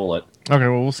kind of stole it. Okay,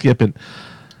 well we'll skip it.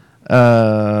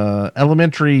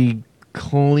 Elementary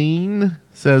Clean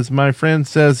says, my friend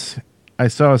says I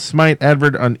saw a Smite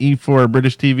advert on E4,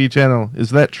 British TV channel. Is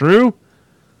that true?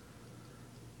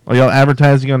 Are y'all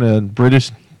advertising on a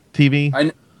British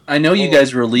TV? I know you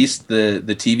guys released the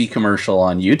TV commercial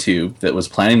on YouTube that was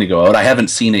planning to go out. I haven't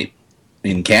seen it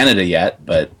in Canada yet,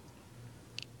 but...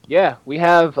 Yeah, we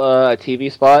have a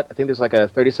TV spot. I think there's like a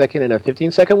 30-second and a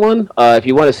 15-second one. If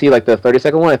you want to see like the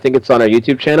 30-second one, I think it's on our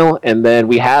YouTube channel. And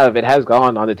then it has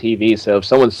gone on the TV. So if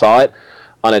someone saw it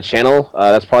on a channel,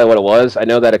 that's probably what it was. I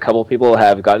know that a couple people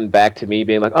have gotten back to me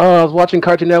being like, oh, I was watching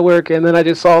Cartoon Network and then I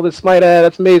just saw this Smite ad.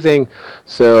 That's amazing.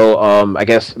 So I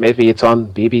guess maybe it's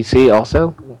on BBC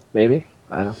also. Maybe.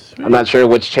 I'm not sure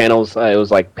which channels it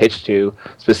was like pitched to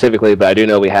specifically, but I do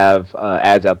know we have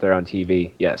ads out there on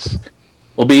TV. Yes.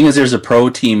 Well, being as there's a pro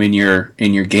team in your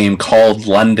game called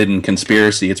London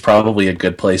Conspiracy, it's probably a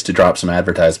good place to drop some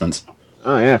advertisements.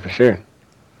 Oh yeah, for sure.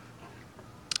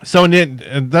 So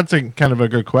that's a kind of a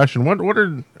good question. What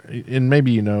are, and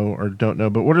maybe you know or don't know,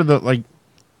 but what are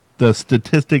the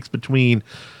statistics between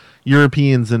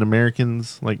Europeans and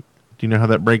Americans? Like, do you know how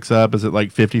that breaks up? Is it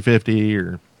like 50-50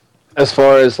 or? As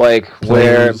far as like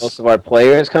where most of our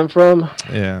players come from?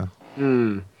 Yeah.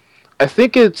 I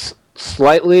think it's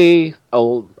slightly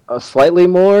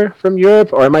more from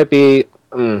Europe, or it might be.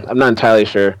 I'm not entirely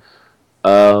sure.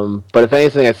 But if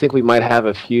anything, I think we might have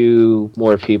a few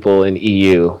more people in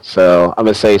EU. So I'm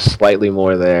gonna say slightly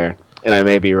more there, and I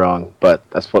may be wrong, but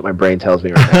that's what my brain tells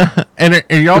me right now. And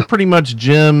are y'all pretty much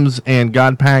gyms and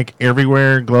Godpack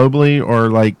everywhere globally, or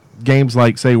like games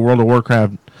like say World of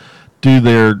Warcraft do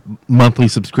their monthly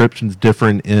subscriptions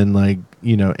different in like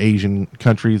Asian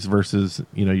countries versus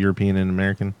European and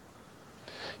American?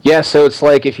 Yeah, so it's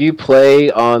like if you play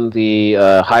on the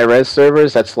high-res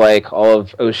servers, that's like all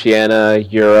of Oceania,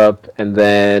 Europe, and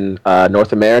then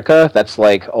North America. That's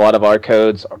like a lot of our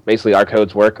codes, basically our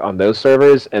codes work on those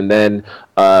servers. And then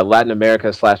Latin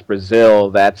America /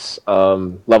 Brazil, that's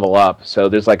level up. So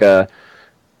there's like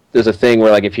there's a thing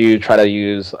where like if you try to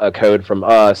use a code from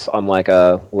us on like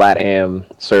a LATAM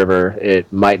server,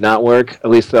 it might not work. At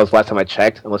least that was the last time I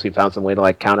checked, unless we found some way to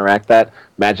like counteract that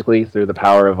magically through the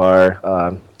power of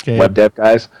our web dev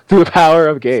guys. Through the power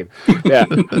of Gabe. Yeah.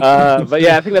 But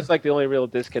yeah, I think that's like the only real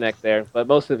disconnect there. But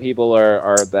most of the people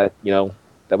are that, you know,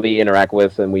 that we interact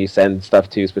with and we send stuff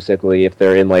to specifically if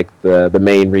they're in like the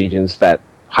main regions that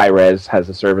Hi-Rez has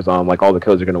the servers on, like all the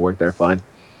codes are going to work there fine.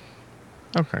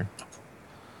 Okay.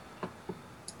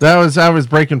 I was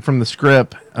breaking from the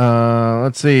script.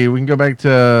 Let's see. We can go back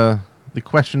to the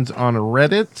questions on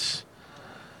Reddit.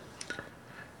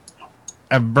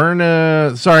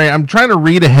 Averna, sorry, I'm trying to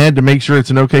read ahead to make sure it's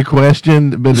an okay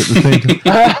question, but at the same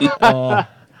time,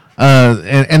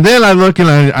 and then I look and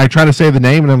I try to say the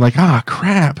name, and I'm like,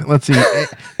 crap. Let's see.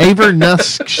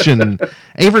 Avernuskian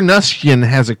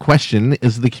has a question: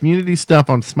 is the community stuff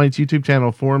on Smite's YouTube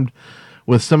channel formed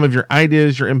with some of your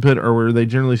ideas, your input, or were they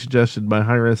generally suggested by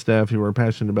Hi-Rez staff who are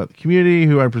passionate about the community,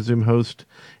 who I presume host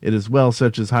it as well,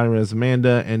 such as Hi-Rez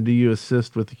Amanda? And do you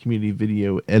assist with the community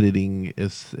video editing,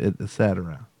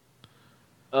 etc.?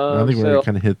 I think we already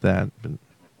kind of hit that. But.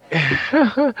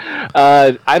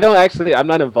 I don't actually. I'm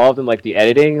not involved in like the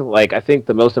editing. Like I think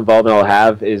the most involvement I'll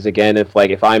have is again if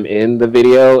I'm in the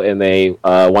video and they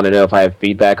want to know if I have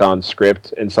feedback on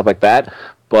script and stuff like that.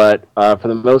 But for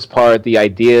the most part, the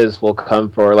ideas will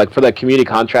come for the community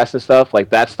contrast and stuff. Like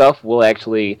that stuff will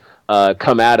actually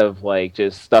come out of like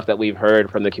just stuff that we've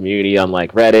heard from the community on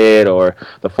like Reddit or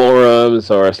the forums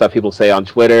or stuff people say on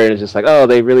Twitter. And it's just like, oh,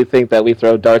 they really think that we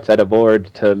throw darts at a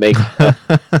board to make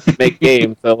make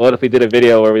games. So what if we did a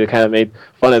video where we kind of made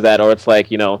fun of that? Or it's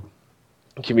like, you know,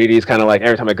 community is kind of like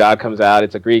every time a god comes out,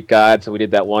 it's a Greek god. So we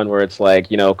did that one where it's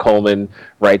like, you know, Coleman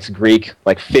writes Greek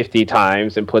like 50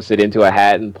 times and puts it into a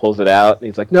hat and pulls it out. And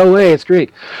he's like, no way, it's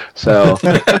Greek. So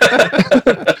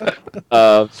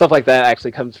stuff like that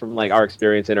actually comes from like our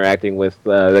experience interacting with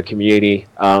the community.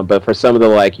 But for some of the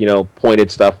like, you know, pointed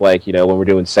stuff like, you know, when we're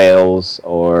doing sales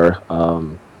or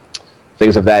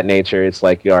things of that nature, it's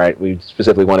like, all right, we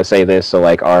specifically want to say this, so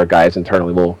like our guys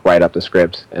internally will write up the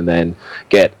script and then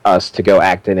get us to go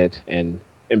act in it and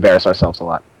embarrass ourselves a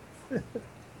lot.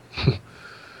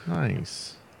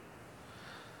 Nice.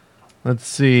 Let's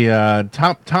see.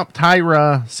 Top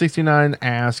Tyra 69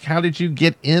 asks, how did you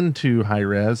get into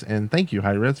Hi-Rez? And thank you,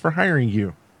 Hi-Rez, for hiring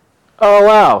you. Oh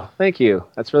wow, thank you.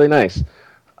 That's really nice.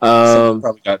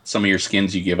 Probably got some of your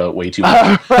skins you give out way too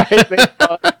much. Right,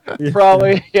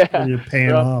 probably, yeah. You're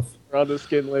paying off. We're on the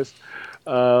skin list.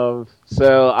 So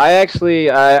I actually,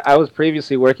 I was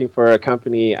previously working for a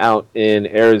company out in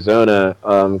Arizona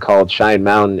called Shine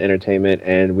Mountain Entertainment,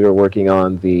 and we were working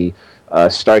on the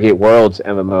Stargate Worlds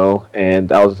MMO,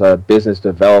 and I was a business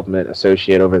development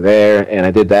associate over there, and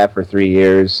I did that for 3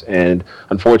 years, and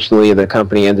unfortunately the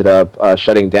company ended up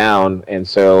shutting down, and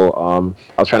so I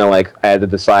was trying to I had to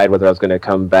decide whether I was going to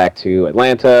come back to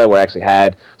Atlanta, where I actually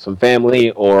had some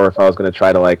family, or if I was going to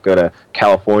try to go to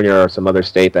California or some other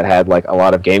state that had a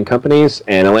lot of game companies,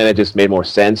 and Atlanta just made more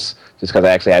sense, just because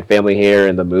I actually had family here,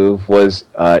 and the move was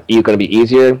going to be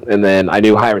easier. And then I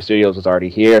knew Hi-Rez Studios was already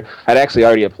here. I'd actually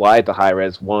already applied to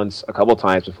Hi-Rez once, a couple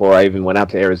times before I even went out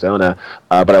to Arizona,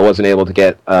 but I wasn't able to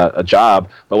get a job.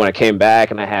 But when I came back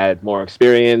and I had more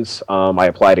experience, I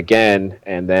applied again,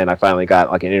 and then I finally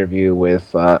got an interview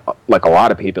with a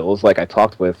lot of people. It was I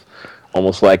talked with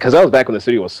almost because I was back when the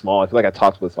studio was small. I feel like I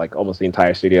talked with almost the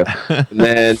entire studio, and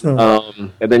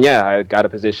then yeah, I got a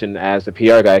position as the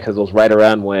PR guy because it was right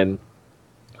around when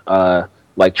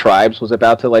Tribes was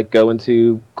about to go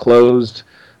into closed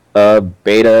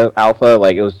beta alpha.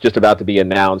 It was just about to be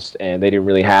announced, and they didn't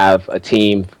really have a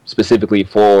team specifically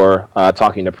for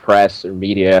talking to press or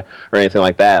media or anything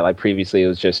like that. Previously it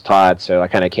was just Todd, so I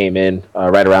kind of came in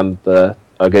right around a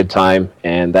good time,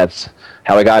 and that's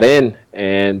how I got in,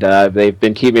 and they've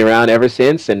been keeping me around ever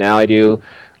since, and now I do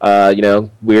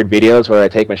weird videos where I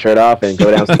take my shirt off and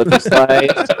go down slip and slide.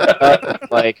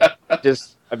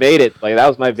 I made it. That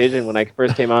was my vision when I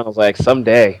first came on. I was like,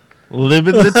 someday.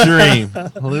 Living the dream.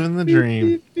 Living the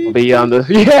dream. I'll be on the...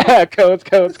 Yeah, codes.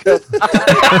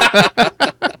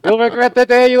 You'll regret the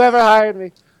day you ever hired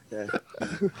me. Yeah.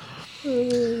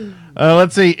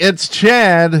 Let's see. It's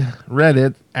Chad,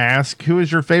 Reddit, ask, who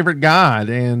is your favorite god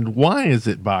and why is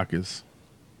it Bacchus?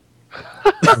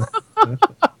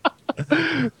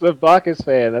 The Bacchus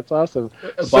fan. That's awesome.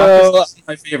 Bacchus is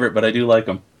my favorite, but I do like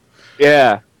him.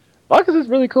 Yeah. Bacchus is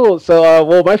really cool.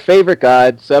 So, my favorite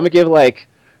god, so I'm going to give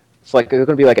it's going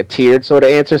to be a tiered sort of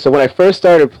answer. So when I first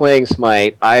started playing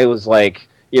Smite, I was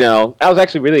I was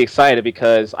actually really excited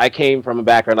because I came from a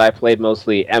background. I played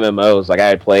mostly MMOs. Like I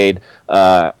had played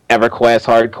EverQuest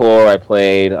Hardcore. I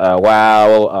played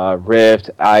WoW, Rift,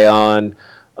 Ion,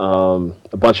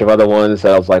 a bunch of other ones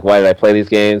that I was like, why did I play these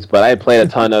games? But I had played a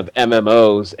ton of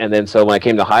MMOs, and then so when I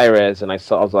came to Hi-Rez and I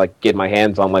was like getting my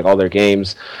hands on like all their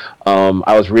games,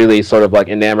 I was really sort of like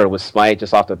enamored with Smite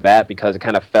just off the bat because it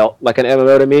kind of felt like an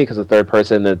MMO to me because of third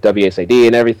person, the WSAD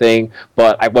and everything.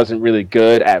 But I wasn't really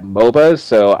good at MOBAs,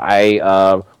 so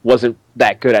I wasn't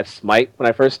that good at Smite when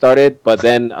I first started. But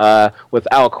then with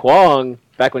Al Kwong,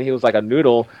 back when he was like a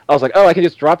noodle, I was like, oh, I can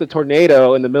just drop the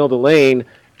tornado in the middle of the lane,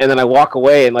 and then I walk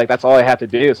away, and like that's all I have to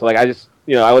do. So like I just,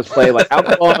 I was playing like Al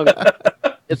Kwong.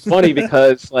 It's funny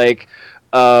because like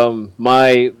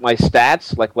my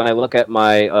stats, like when I look at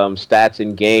my stats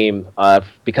in game,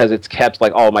 because it's kept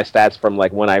like all my stats from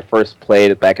like when I first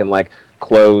played it back in like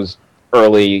closed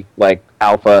early like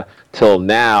alpha till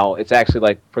now, it's actually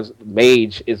like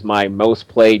mage is my most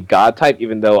played god type,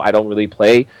 even though I don't really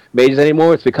play mages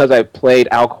anymore. It's because I played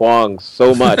Al Kwong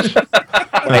so much.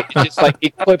 Like it just like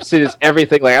eclipses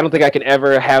everything. Like I don't think I can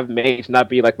ever have mage not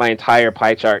be like my entire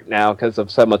pie chart now because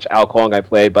of so much Al Kwong I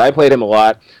played. But I played him a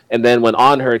lot, and then when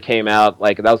On Her came out,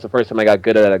 like that was the first time I got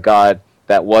good at a god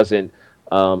that wasn't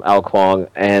Al Kwong.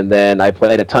 And then I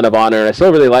played a ton of On Her, and I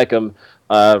still really like him.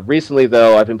 Recently,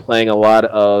 though, I've been playing a lot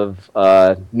of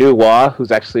Nuwa,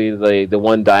 who's actually the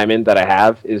one diamond that I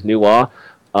have is Nuwa,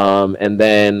 and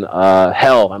then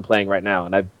Hell I'm playing right now,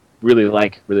 and I really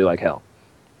like Hell.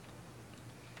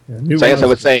 Yeah, So I guess I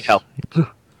would say Hell.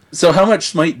 So how much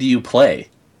Smite do you play?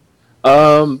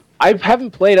 I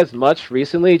haven't played as much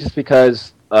recently, just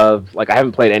because of like I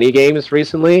haven't played any games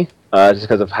recently. Just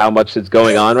because of how much is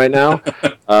going on right now.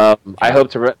 I hope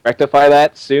to rectify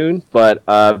that soon, but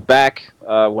back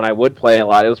when I would play a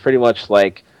lot, it was pretty much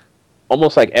like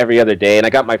almost like every other day, and I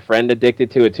got my friend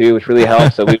addicted to it too, which really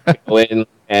helped. So we would go in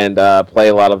and play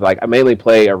a lot of like I mainly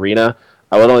play Arena.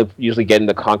 I would only usually get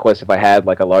into Conquest if I had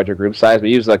like a larger group size, but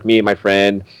usually like me and my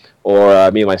friend or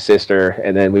me and my sister,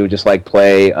 and then we would just like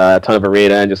play a ton of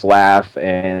Arena and just laugh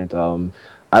and.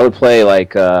 I would play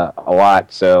like a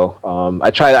lot, so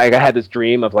I had this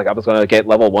dream of like I was going to get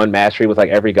level 1 mastery with like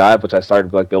every god, which I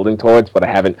started like building towards, but I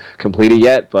haven't completed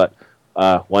yet. But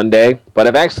one day, but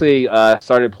I've actually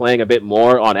started playing a bit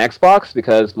more on Xbox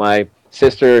because my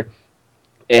sister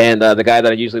and the guy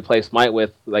that I usually play Smite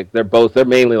with, like they're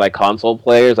mainly like console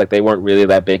players. Like they weren't really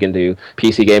that big into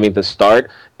PC gaming to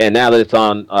start, and now that it's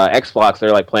on Xbox,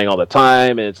 they're like playing all the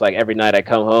time. And it's like every night I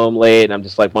come home late and I'm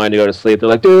just like wanting to go to sleep. They're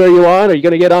like, "Dude, are you on? Are you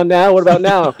gonna get on now? What about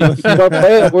now?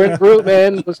 We're in group,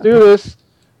 man. Let's do this."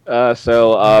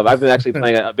 So I've been actually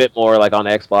playing a bit more like on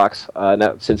Xbox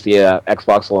since the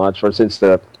Xbox launch, or since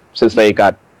they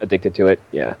got addicted to it.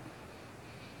 Yeah.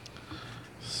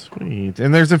 Sweet.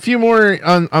 And there's a few more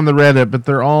on the Reddit, but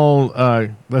they're all,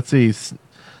 let's see,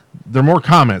 they're more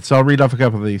comments. So I'll read off a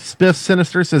couple of these. Spiff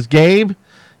Sinister says, Gabe,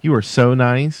 you are so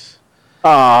nice.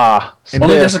 And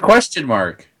there's a question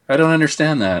mark. I don't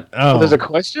understand that. Oh, there's a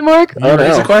question mark? Oh,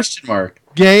 there's a question mark.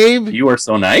 Gabe, you are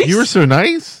so nice. You are so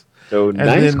nice. So and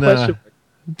nice then, question.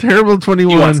 Terrible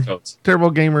 21, Terrible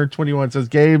Gamer 21 says,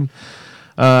 Gabe,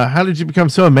 how did you become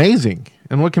so amazing?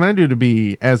 And what can I do to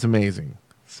be as amazing?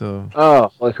 So,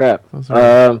 holy crap!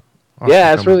 Awesome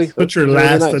it's really put your really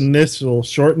last nice. Initial,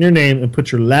 shorten your name, and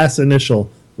put your last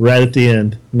initial right at the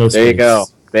end. No space. There you go.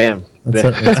 Bam.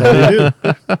 That's how you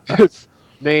do.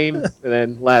 Name and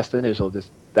then last initial.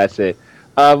 That's it.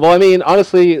 Well, I mean,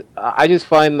 honestly, I just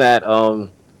find that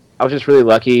I was just really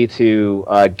lucky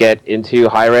to get into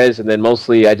Hi-Rez, and then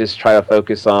mostly I just try to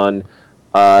focus on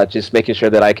just making sure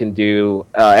that I can do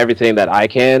everything that I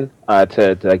can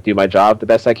to like do my job the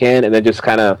best I can, and then just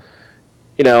kind of,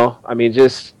 I don't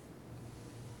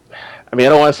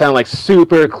want to sound like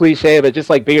super cliche, but just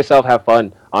like be yourself, have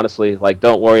fun. Honestly, like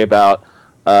don't worry about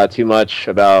too much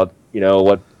about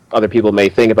what other people may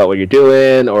think about what you're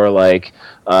doing, or like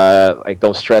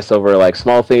don't stress over like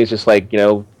small things. Just like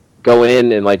go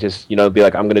in and like just be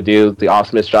like, I'm gonna do the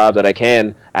awesomest job that I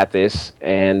can at this,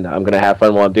 and I'm gonna have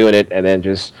fun while I'm doing it, and then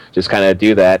just kind of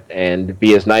do that and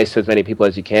be as nice to as many people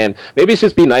as you can. Maybe it's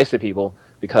just be nice to people,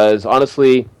 because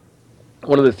honestly,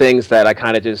 one of the things that I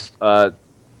kind of just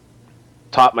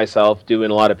taught myself doing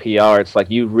a lot of PR, it's like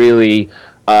you really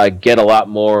get a lot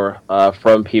more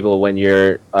from people when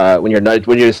you're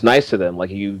just nice to them. Like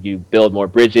you build more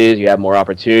bridges, you have more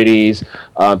opportunities.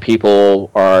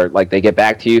 People are like, they get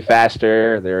back to you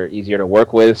faster. They're easier to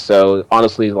work with. So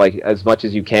honestly, like as much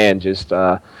as you can, just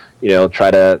try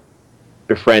to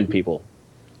befriend people.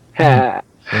 Yeah.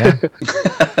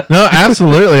 No,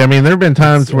 absolutely. I mean, there have been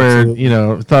times where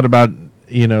thought about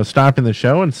stopping the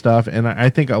show and stuff. And I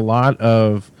think a lot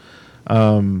of,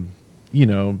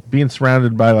 being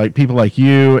surrounded by like people like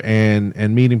you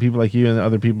and meeting people like you and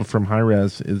other people from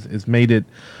Hi-Rez is made it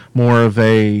more of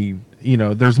a,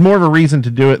 there's more of a reason to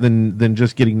do it than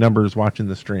just getting numbers watching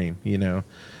the stream,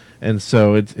 And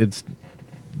so it's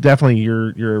definitely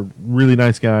you're a really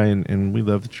nice guy, and we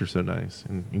love that you're so nice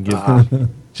and give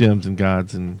gems and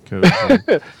gods and codes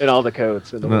and all the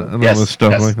codes and all the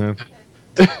stuff like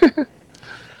that.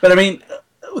 But I mean,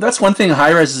 that's one thing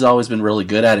Hi-Rez has always been really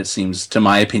good at, it seems, to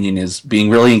my opinion, is being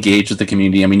really engaged with the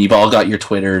community. I mean, you've all got your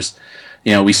Twitters.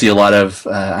 We see a lot of,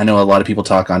 I know a lot of people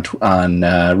talk on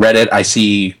Reddit. I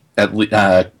see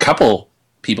a couple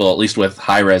people, at least with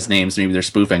Hi-Rez names, maybe they're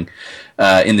spoofing,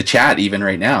 in the chat even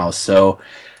right now. So,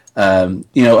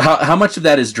 how much of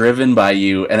that is driven by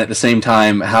you? And at the same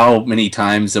time, how many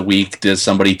times a week does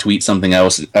somebody tweet something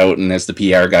else out, and as the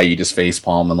PR guy, you just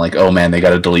facepalm and like, oh man, they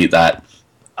got to delete that?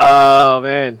 Oh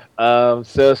man.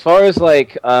 So as far as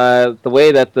like the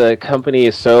way that the company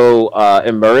is so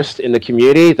immersed in the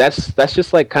community, that's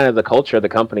just like kind of the culture of the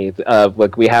company.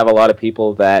 Like we have a lot of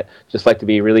people that just like to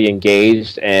be really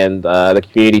engaged, and the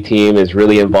community team is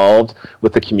really involved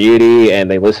with the community,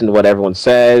 and they listen to what everyone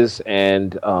says.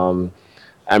 And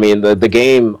I mean, the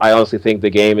game, I honestly think the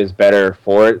game is better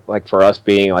for it, like for us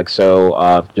being like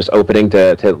so just opening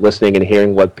to listening and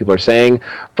hearing what people are saying,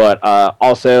 but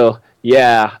also.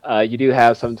 Yeah, you do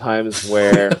have sometimes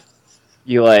where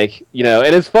you like,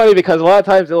 and it's funny because a lot of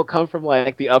times it'll come from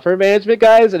like the upper management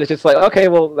guys, and it's just like, okay,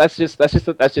 well, that's just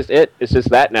it. It's just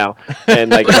that now, and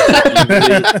like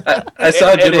I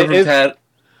saw a good one from Todd.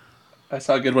 I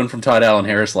saw a good one from Todd Allen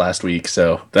Harris last week,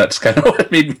 so that's kind of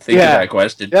what made me think of that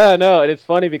question. Yeah, no, and it's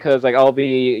funny because like I'll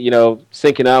be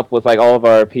syncing up with like all of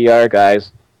our PR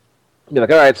guys. Be like,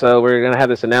 all right, so we're gonna have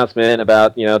this announcement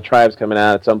about tribes coming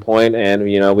out at some point, and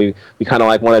we kind of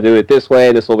like want to do it this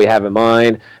way. This is what we have in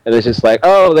mind, and it's just like,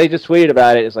 oh, they just tweeted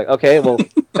about it. It's like, okay, well,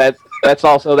 that's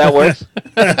also that works.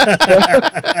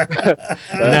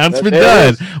 Announcement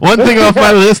done. One thing off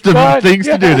my list of things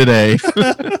to do today.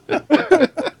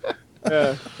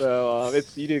 Yeah, so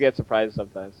you do get surprised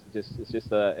sometimes. It's just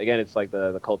again, it's like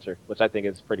the culture, which I think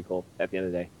is pretty cool at the end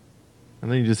of the day.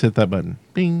 And then you just hit that button,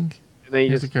 bing. And then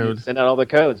you just send out all the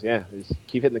codes. Yeah, just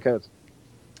keep hitting the codes.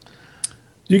 Do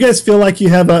you guys feel like you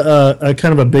have a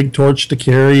kind of a big torch to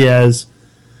carry as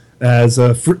a as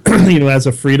a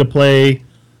free to play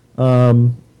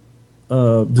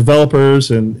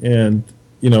developers and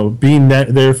being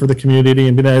there for the community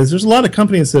and there's a lot of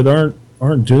companies that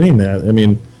aren't doing that. I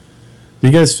mean, do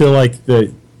you guys feel like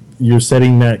that you're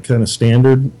setting that kind of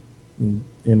standard and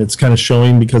it's kind of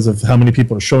showing because of how many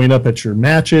people are showing up at your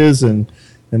matches and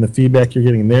the feedback you're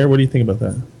getting there? What do you think about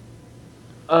that?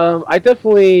 I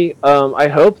definitely, I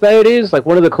hope that it is. Like,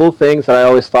 one of the cool things that I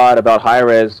always thought about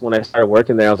Hi-Rez when I started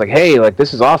working there, I was like, hey, like,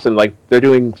 this is awesome. Like, they're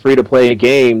doing free-to-play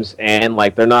games, and,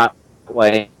 like, they're not,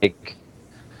 like,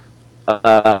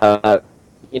 because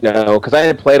I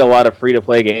had played a lot of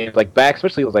free-to-play games, like, back,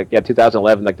 especially, it was, like,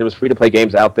 2011, like, there was free-to-play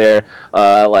games out there,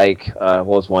 what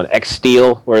was one?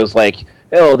 X-Steel, where it was, like,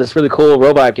 oh, this really cool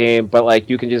robot game, but like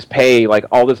you can just pay like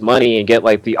all this money and get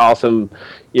like the awesome,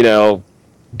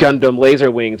 Gundam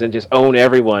laser wings and just own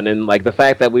everyone. And like the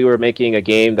fact that we were making a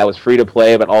game that was free to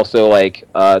play, but also like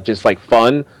just like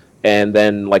fun, and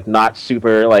then like not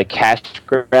super like cash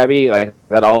grabby, like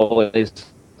that always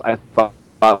I thought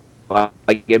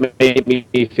like it made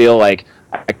me feel like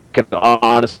I could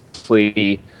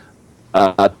honestly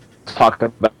talk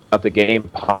about the game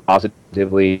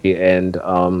positively. And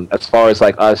as far as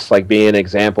like us like being an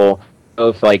example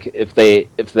of like if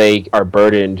they are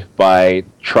burdened by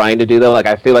trying to do that, like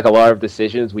I feel like a lot of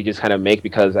decisions we just kind of make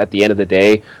because at the end of the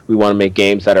day we want to make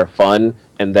games that are fun,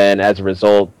 and then as a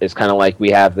result it's kind of like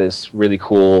we have this really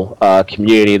cool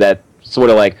community that sort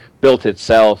of like built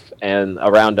itself and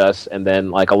around us, and then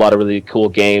like a lot of really cool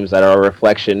games that are a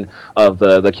reflection of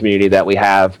the community that we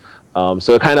have.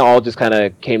 So it kind of all just kind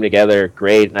of came together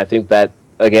great, and I think that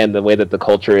again the way that the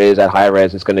culture is at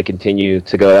Hi-Rez is going to continue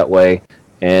to go that way,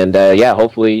 and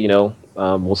hopefully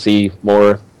we'll see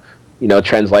more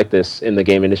trends like this in the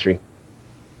game industry.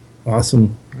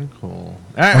 Awesome. Very cool.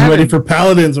 I'm ready for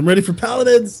Paladins.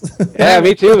 Yeah,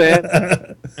 me too, man.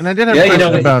 And I did have a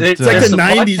question about it's like the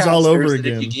 90s all over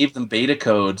again. If you gave them beta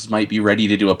codes, might be ready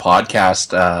to do a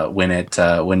podcast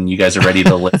when you guys are ready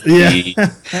to lift the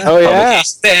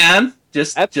span.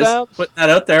 Just putting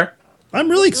that out there. I'm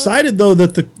really excited though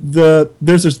that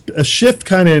there's a shift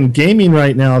kind of in gaming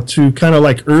right now to kind of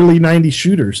like early 90s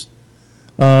shooters.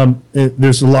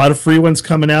 There's a lot of free ones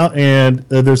coming out, and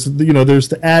there's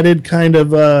the added kind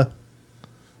of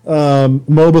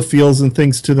MOBA feels and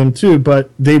things to them too,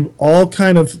 but they all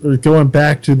kind of are going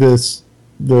back to this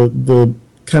the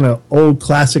kind of old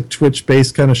classic Twitch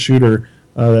based kind of shooter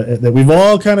that we've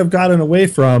all kind of gotten away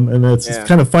from, and it's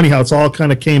kind of funny how it's all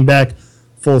kind of came back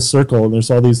full circle. And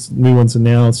there's all these new ones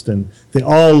announced, and they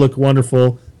all look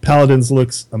wonderful. Paladins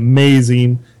looks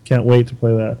amazing. Can't wait to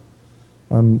play that.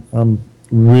 I'm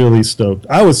really stoked.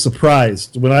 I was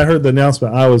surprised when I heard the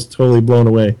announcement. I was totally blown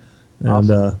away,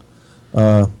 and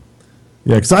yeah,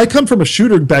 because I come from a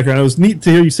shooter background. It was neat to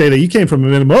hear you say that you came from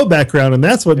an MMO background, and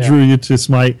that's what drew you to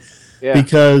Smite. Yeah.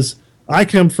 Because I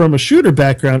come from a shooter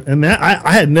background, and that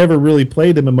I had never really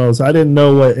played MMOs. I didn't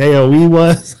know what AOE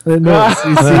was. I didn't know what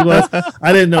CC was.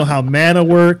 I didn't know how mana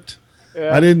worked.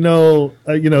 Yeah. I didn't know,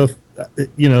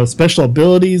 special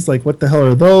abilities. Like, what the hell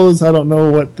are those? I don't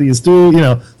know what these do.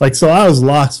 So I was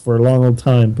lost for a long, long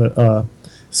time. But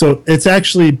so it's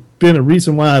actually been a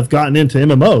reason why I've gotten into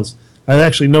MMOs. I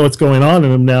actually know what's going on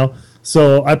in them now.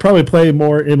 So I probably play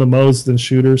more MMOs than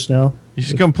shooters now. You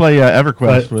should come play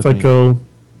EverQuest with me.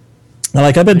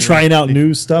 I've been trying out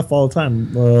new stuff all the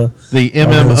time. The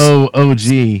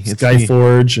MMOOG,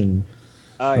 Skyforge, and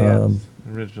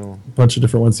original bunch of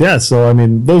different ones. Yeah, so I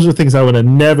mean, those are things I would have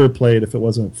never played if it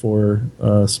wasn't for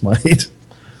Smite.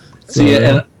 See,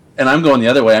 and I'm going the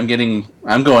other way.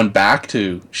 I'm going back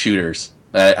to shooters.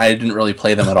 I didn't really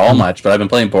play them at all much, but I've been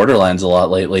playing Borderlands a lot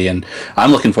lately, and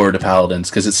I'm looking forward to Paladins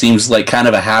because it seems like kind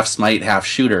of a half Smite, half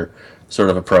shooter sort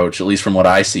of approach, at least from what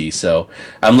I see. So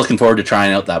I'm looking forward to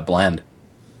trying out that blend.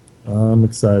 I'm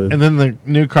excited. And then the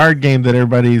new card game that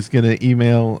everybody's going to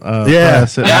email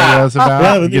us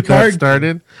about to get that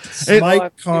started.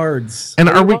 Smite cards. And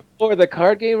are we for the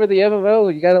card game or the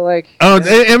MMO? You got to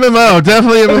MMO,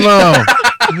 definitely MMO.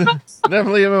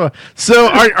 Definitely MMO. So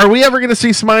are we ever going to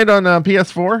see Smite on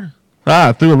PS4?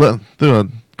 Threw a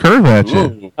curve at you.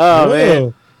 Ooh. Oh,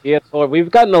 man. PS4.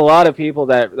 We've gotten a lot of people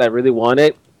that really want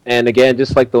it. And again,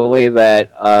 just like the way that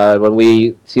when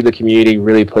we see the community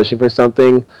really pushing for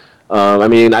something, I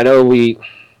mean, I know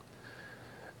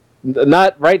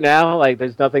not right now, like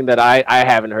there's nothing that I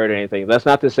haven't heard anything. That's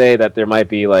not to say that there might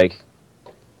be I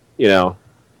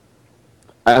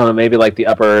don't know, maybe like the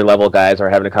upper level guys are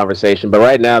having a conversation, but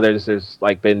right now there's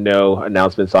like been no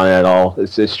announcements on it at all.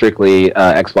 It's just strictly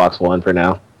Xbox One for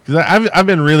now. Because I've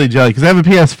been really jelly because I have a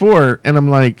PS4 and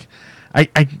I'm like, I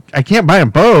can't buy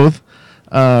them both.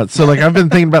 So I've been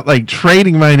thinking about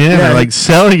trading mine in or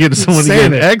selling it to someone to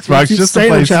get an Xbox just to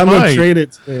play Smite. I'm gonna trade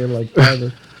it today,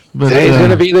 but today's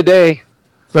gonna be the day.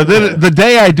 But then the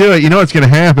day I do it, you know what's gonna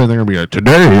happen? They're gonna be like,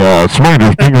 today Smite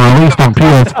is being released on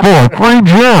PS4. Free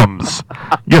gems.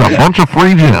 Get a bunch of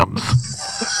free gems.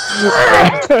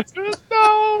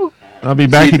 No. I'll be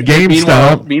back at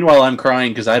GameStop. Meanwhile, I'm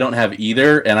crying because I don't have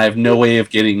either, and I have no way of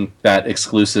getting that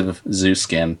exclusive Zeus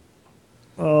skin.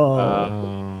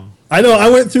 Oh. I know. I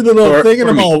went through the little thing,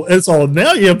 and it's all.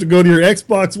 Now you have to go to your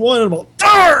Xbox One, and I'm all,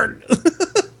 darn.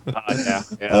 Yeah.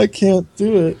 I can't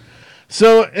do it.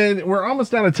 So, and we're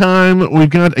almost out of time. We've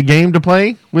got a game to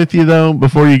play with you though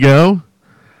before you go.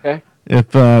 Okay.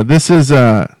 If this is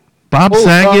Bob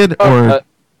Saget or is it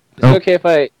okay if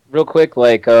I real quick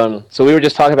so we were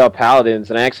just talking about Paladins,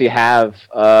 and I actually have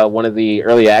one of the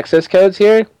early access codes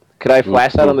here. Could I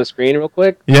flash that on the screen real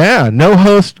quick? Yeah, no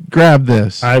host grab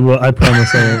this. I will. I promise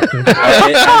I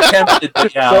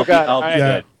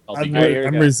won't.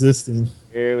 I'm resisting.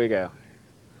 Here we go.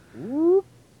 Whoop.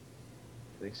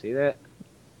 Can they see that?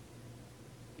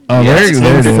 Oh, there it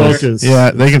is. Focus. Yeah,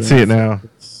 they can see it now.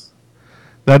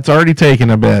 That's already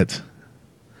taken, I bet.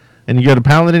 And you go to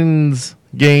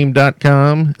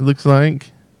paladinsgame.com, it looks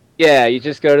like. Yeah, you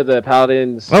just go to the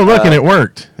Paladins. Oh, look, and it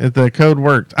worked. The code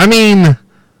worked. I mean...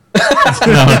 No,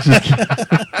 just kidding.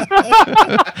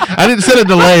 I didn't set a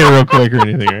delay real quick or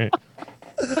anything, right?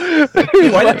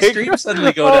 Why did the stream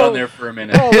suddenly go down there for a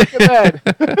minute? Oh, look at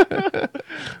that.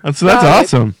 So that's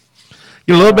awesome.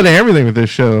 Get a little bit of everything with this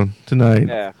show tonight.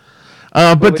 Yeah.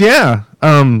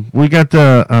 We got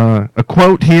a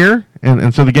quote here,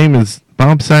 and so the game is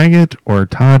Bob Saget or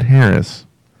Todd Harris.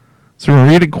 So we'll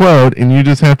read a quote, and you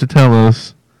just have to tell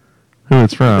us who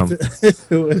it's from.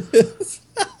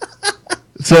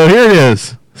 So here it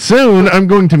is. Soon I'm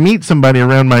going to meet somebody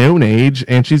around my own age,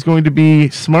 and she's going to be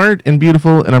smart and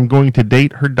beautiful, and I'm going to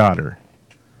date her daughter.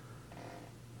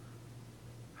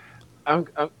 Are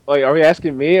we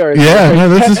asking me? Or no,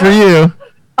 this is for you.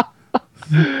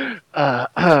 All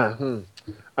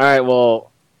right.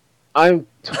 Well, I'm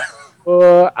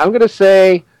gonna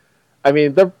say. I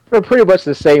mean, they're pretty much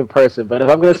the same person, but if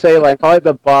I'm going to say, probably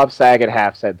the Bob Saget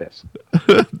half said this.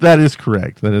 That is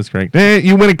correct. Hey,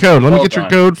 you win a code. Let me get your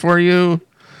code for you.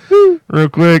 real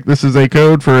quick. This is a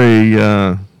code for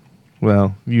a.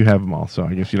 Well, you have them all, so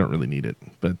I guess you don't really need it.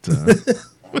 But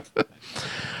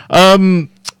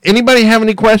anybody have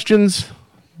any questions?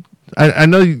 I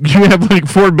know you have like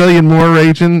 4 billion more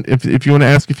raging. If you want to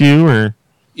ask a few, or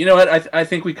You know what? I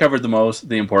think we covered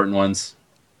the important ones.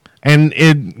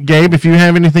 and Gabe, if you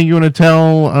have anything you want to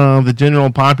tell the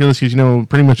general populace, because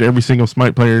pretty much every single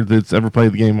Smite player that's ever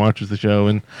played the game watches the show,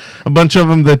 and a bunch of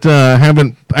them that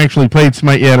haven't actually played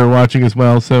Smite yet are watching as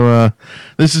well. So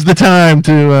this is the time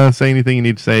to say anything you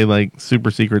need to say, like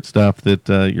super secret stuff that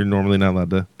you're normally not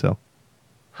allowed to tell.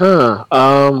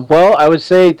 Well, I would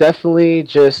say definitely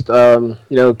just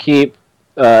keep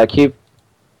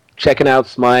checking out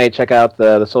Smite. Check out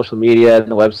the social media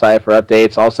and the website for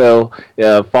updates. Also,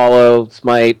 follow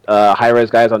Smite Hi-Res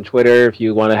guys on Twitter if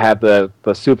you want to have the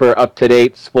super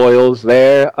up-to-date spoils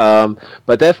there.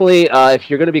 But definitely, if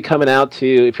you're going to be coming out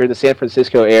if you're in the San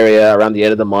Francisco area around the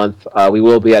end of the month, we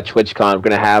will be at TwitchCon. We're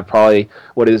going to have probably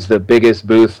what is the biggest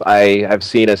booth I have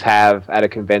seen us have at a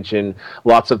convention.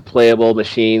 Lots of playable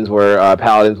machines where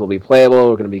Paladins will be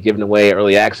playable. We're going to be giving away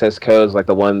early access codes like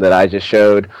the one that I just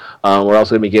showed. We're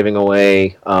also going to be giving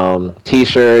away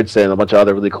t-shirts and a bunch of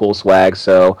other really cool swag.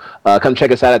 So come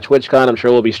check us out at TwitchCon. I'm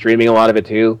sure we'll be streaming a lot of it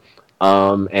too.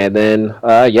 And then,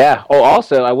 yeah. Oh,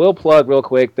 also, I will plug real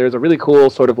quick. There's a really cool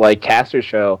sort of like caster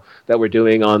show that we're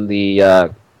doing on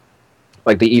the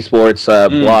the esports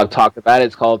blog talked about it.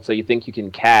 It's called So You Think You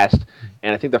Can Cast.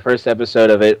 And I think the first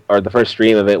episode of it, or the first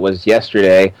stream of it, was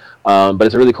yesterday. But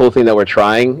it's a really cool thing that we're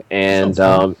trying, and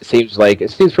it seems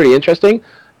pretty interesting.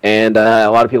 And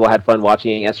a lot of people had fun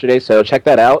watching it yesterday, so check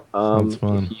that out.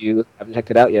 If you haven't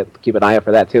checked it out yet, keep an eye out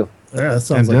for that too. Yeah, that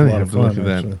sounds like a lot of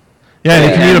fun. Yeah,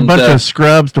 you can need a bunch of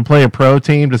scrubs to play a pro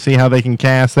team to see how they can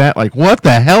cast that. Like, what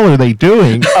the hell are they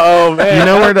doing? Oh man, you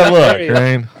know where to look,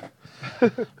 right?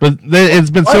 But it's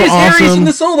been so Why is awesome. Ares in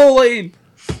the solo lane?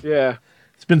 Yeah,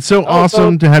 it's been so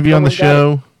awesome to have you on the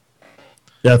show.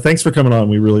 Yeah, thanks for coming on.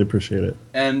 We really appreciate it.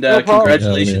 And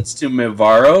congratulations to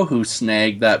Mivaro, who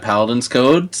snagged that Paladin's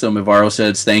code. So Mivaro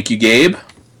says, thank you, Gabe.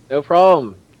 No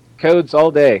problem. Codes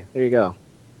all day. There you go.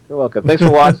 You're welcome. Thanks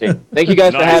for watching. Thank you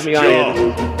guys for having me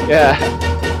on. Yeah.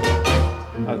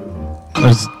 I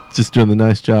was just doing the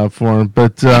nice job for him.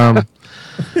 But,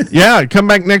 yeah, come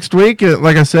back next week.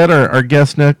 Like I said, our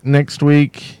guest next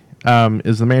week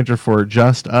is the manager for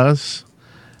Just Us.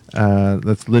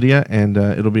 That's Lydia, and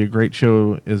it'll be a great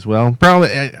show as well. Probably,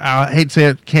 I hate to say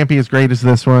it, can't be as great as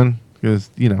this one because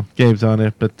Gabe's on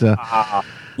it. But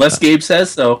unless Gabe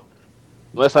says so.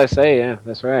 Unless I say, yeah,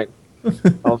 that's right.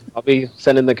 I'll be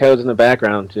sending the codes in the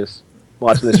background, just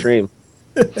watching the stream.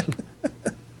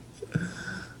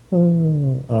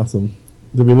 Oh, awesome.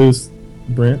 Did we lose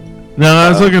Brent? No, I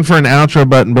was looking for an outro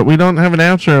button, but we don't have an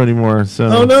outro anymore. So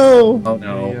oh no! Oh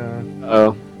no!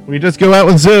 Oh. We just go out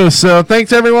with Zeus. So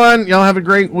thanks, everyone. Y'all have a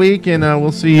great week, and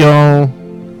we'll see y'all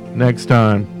next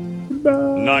time.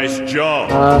 Nice job.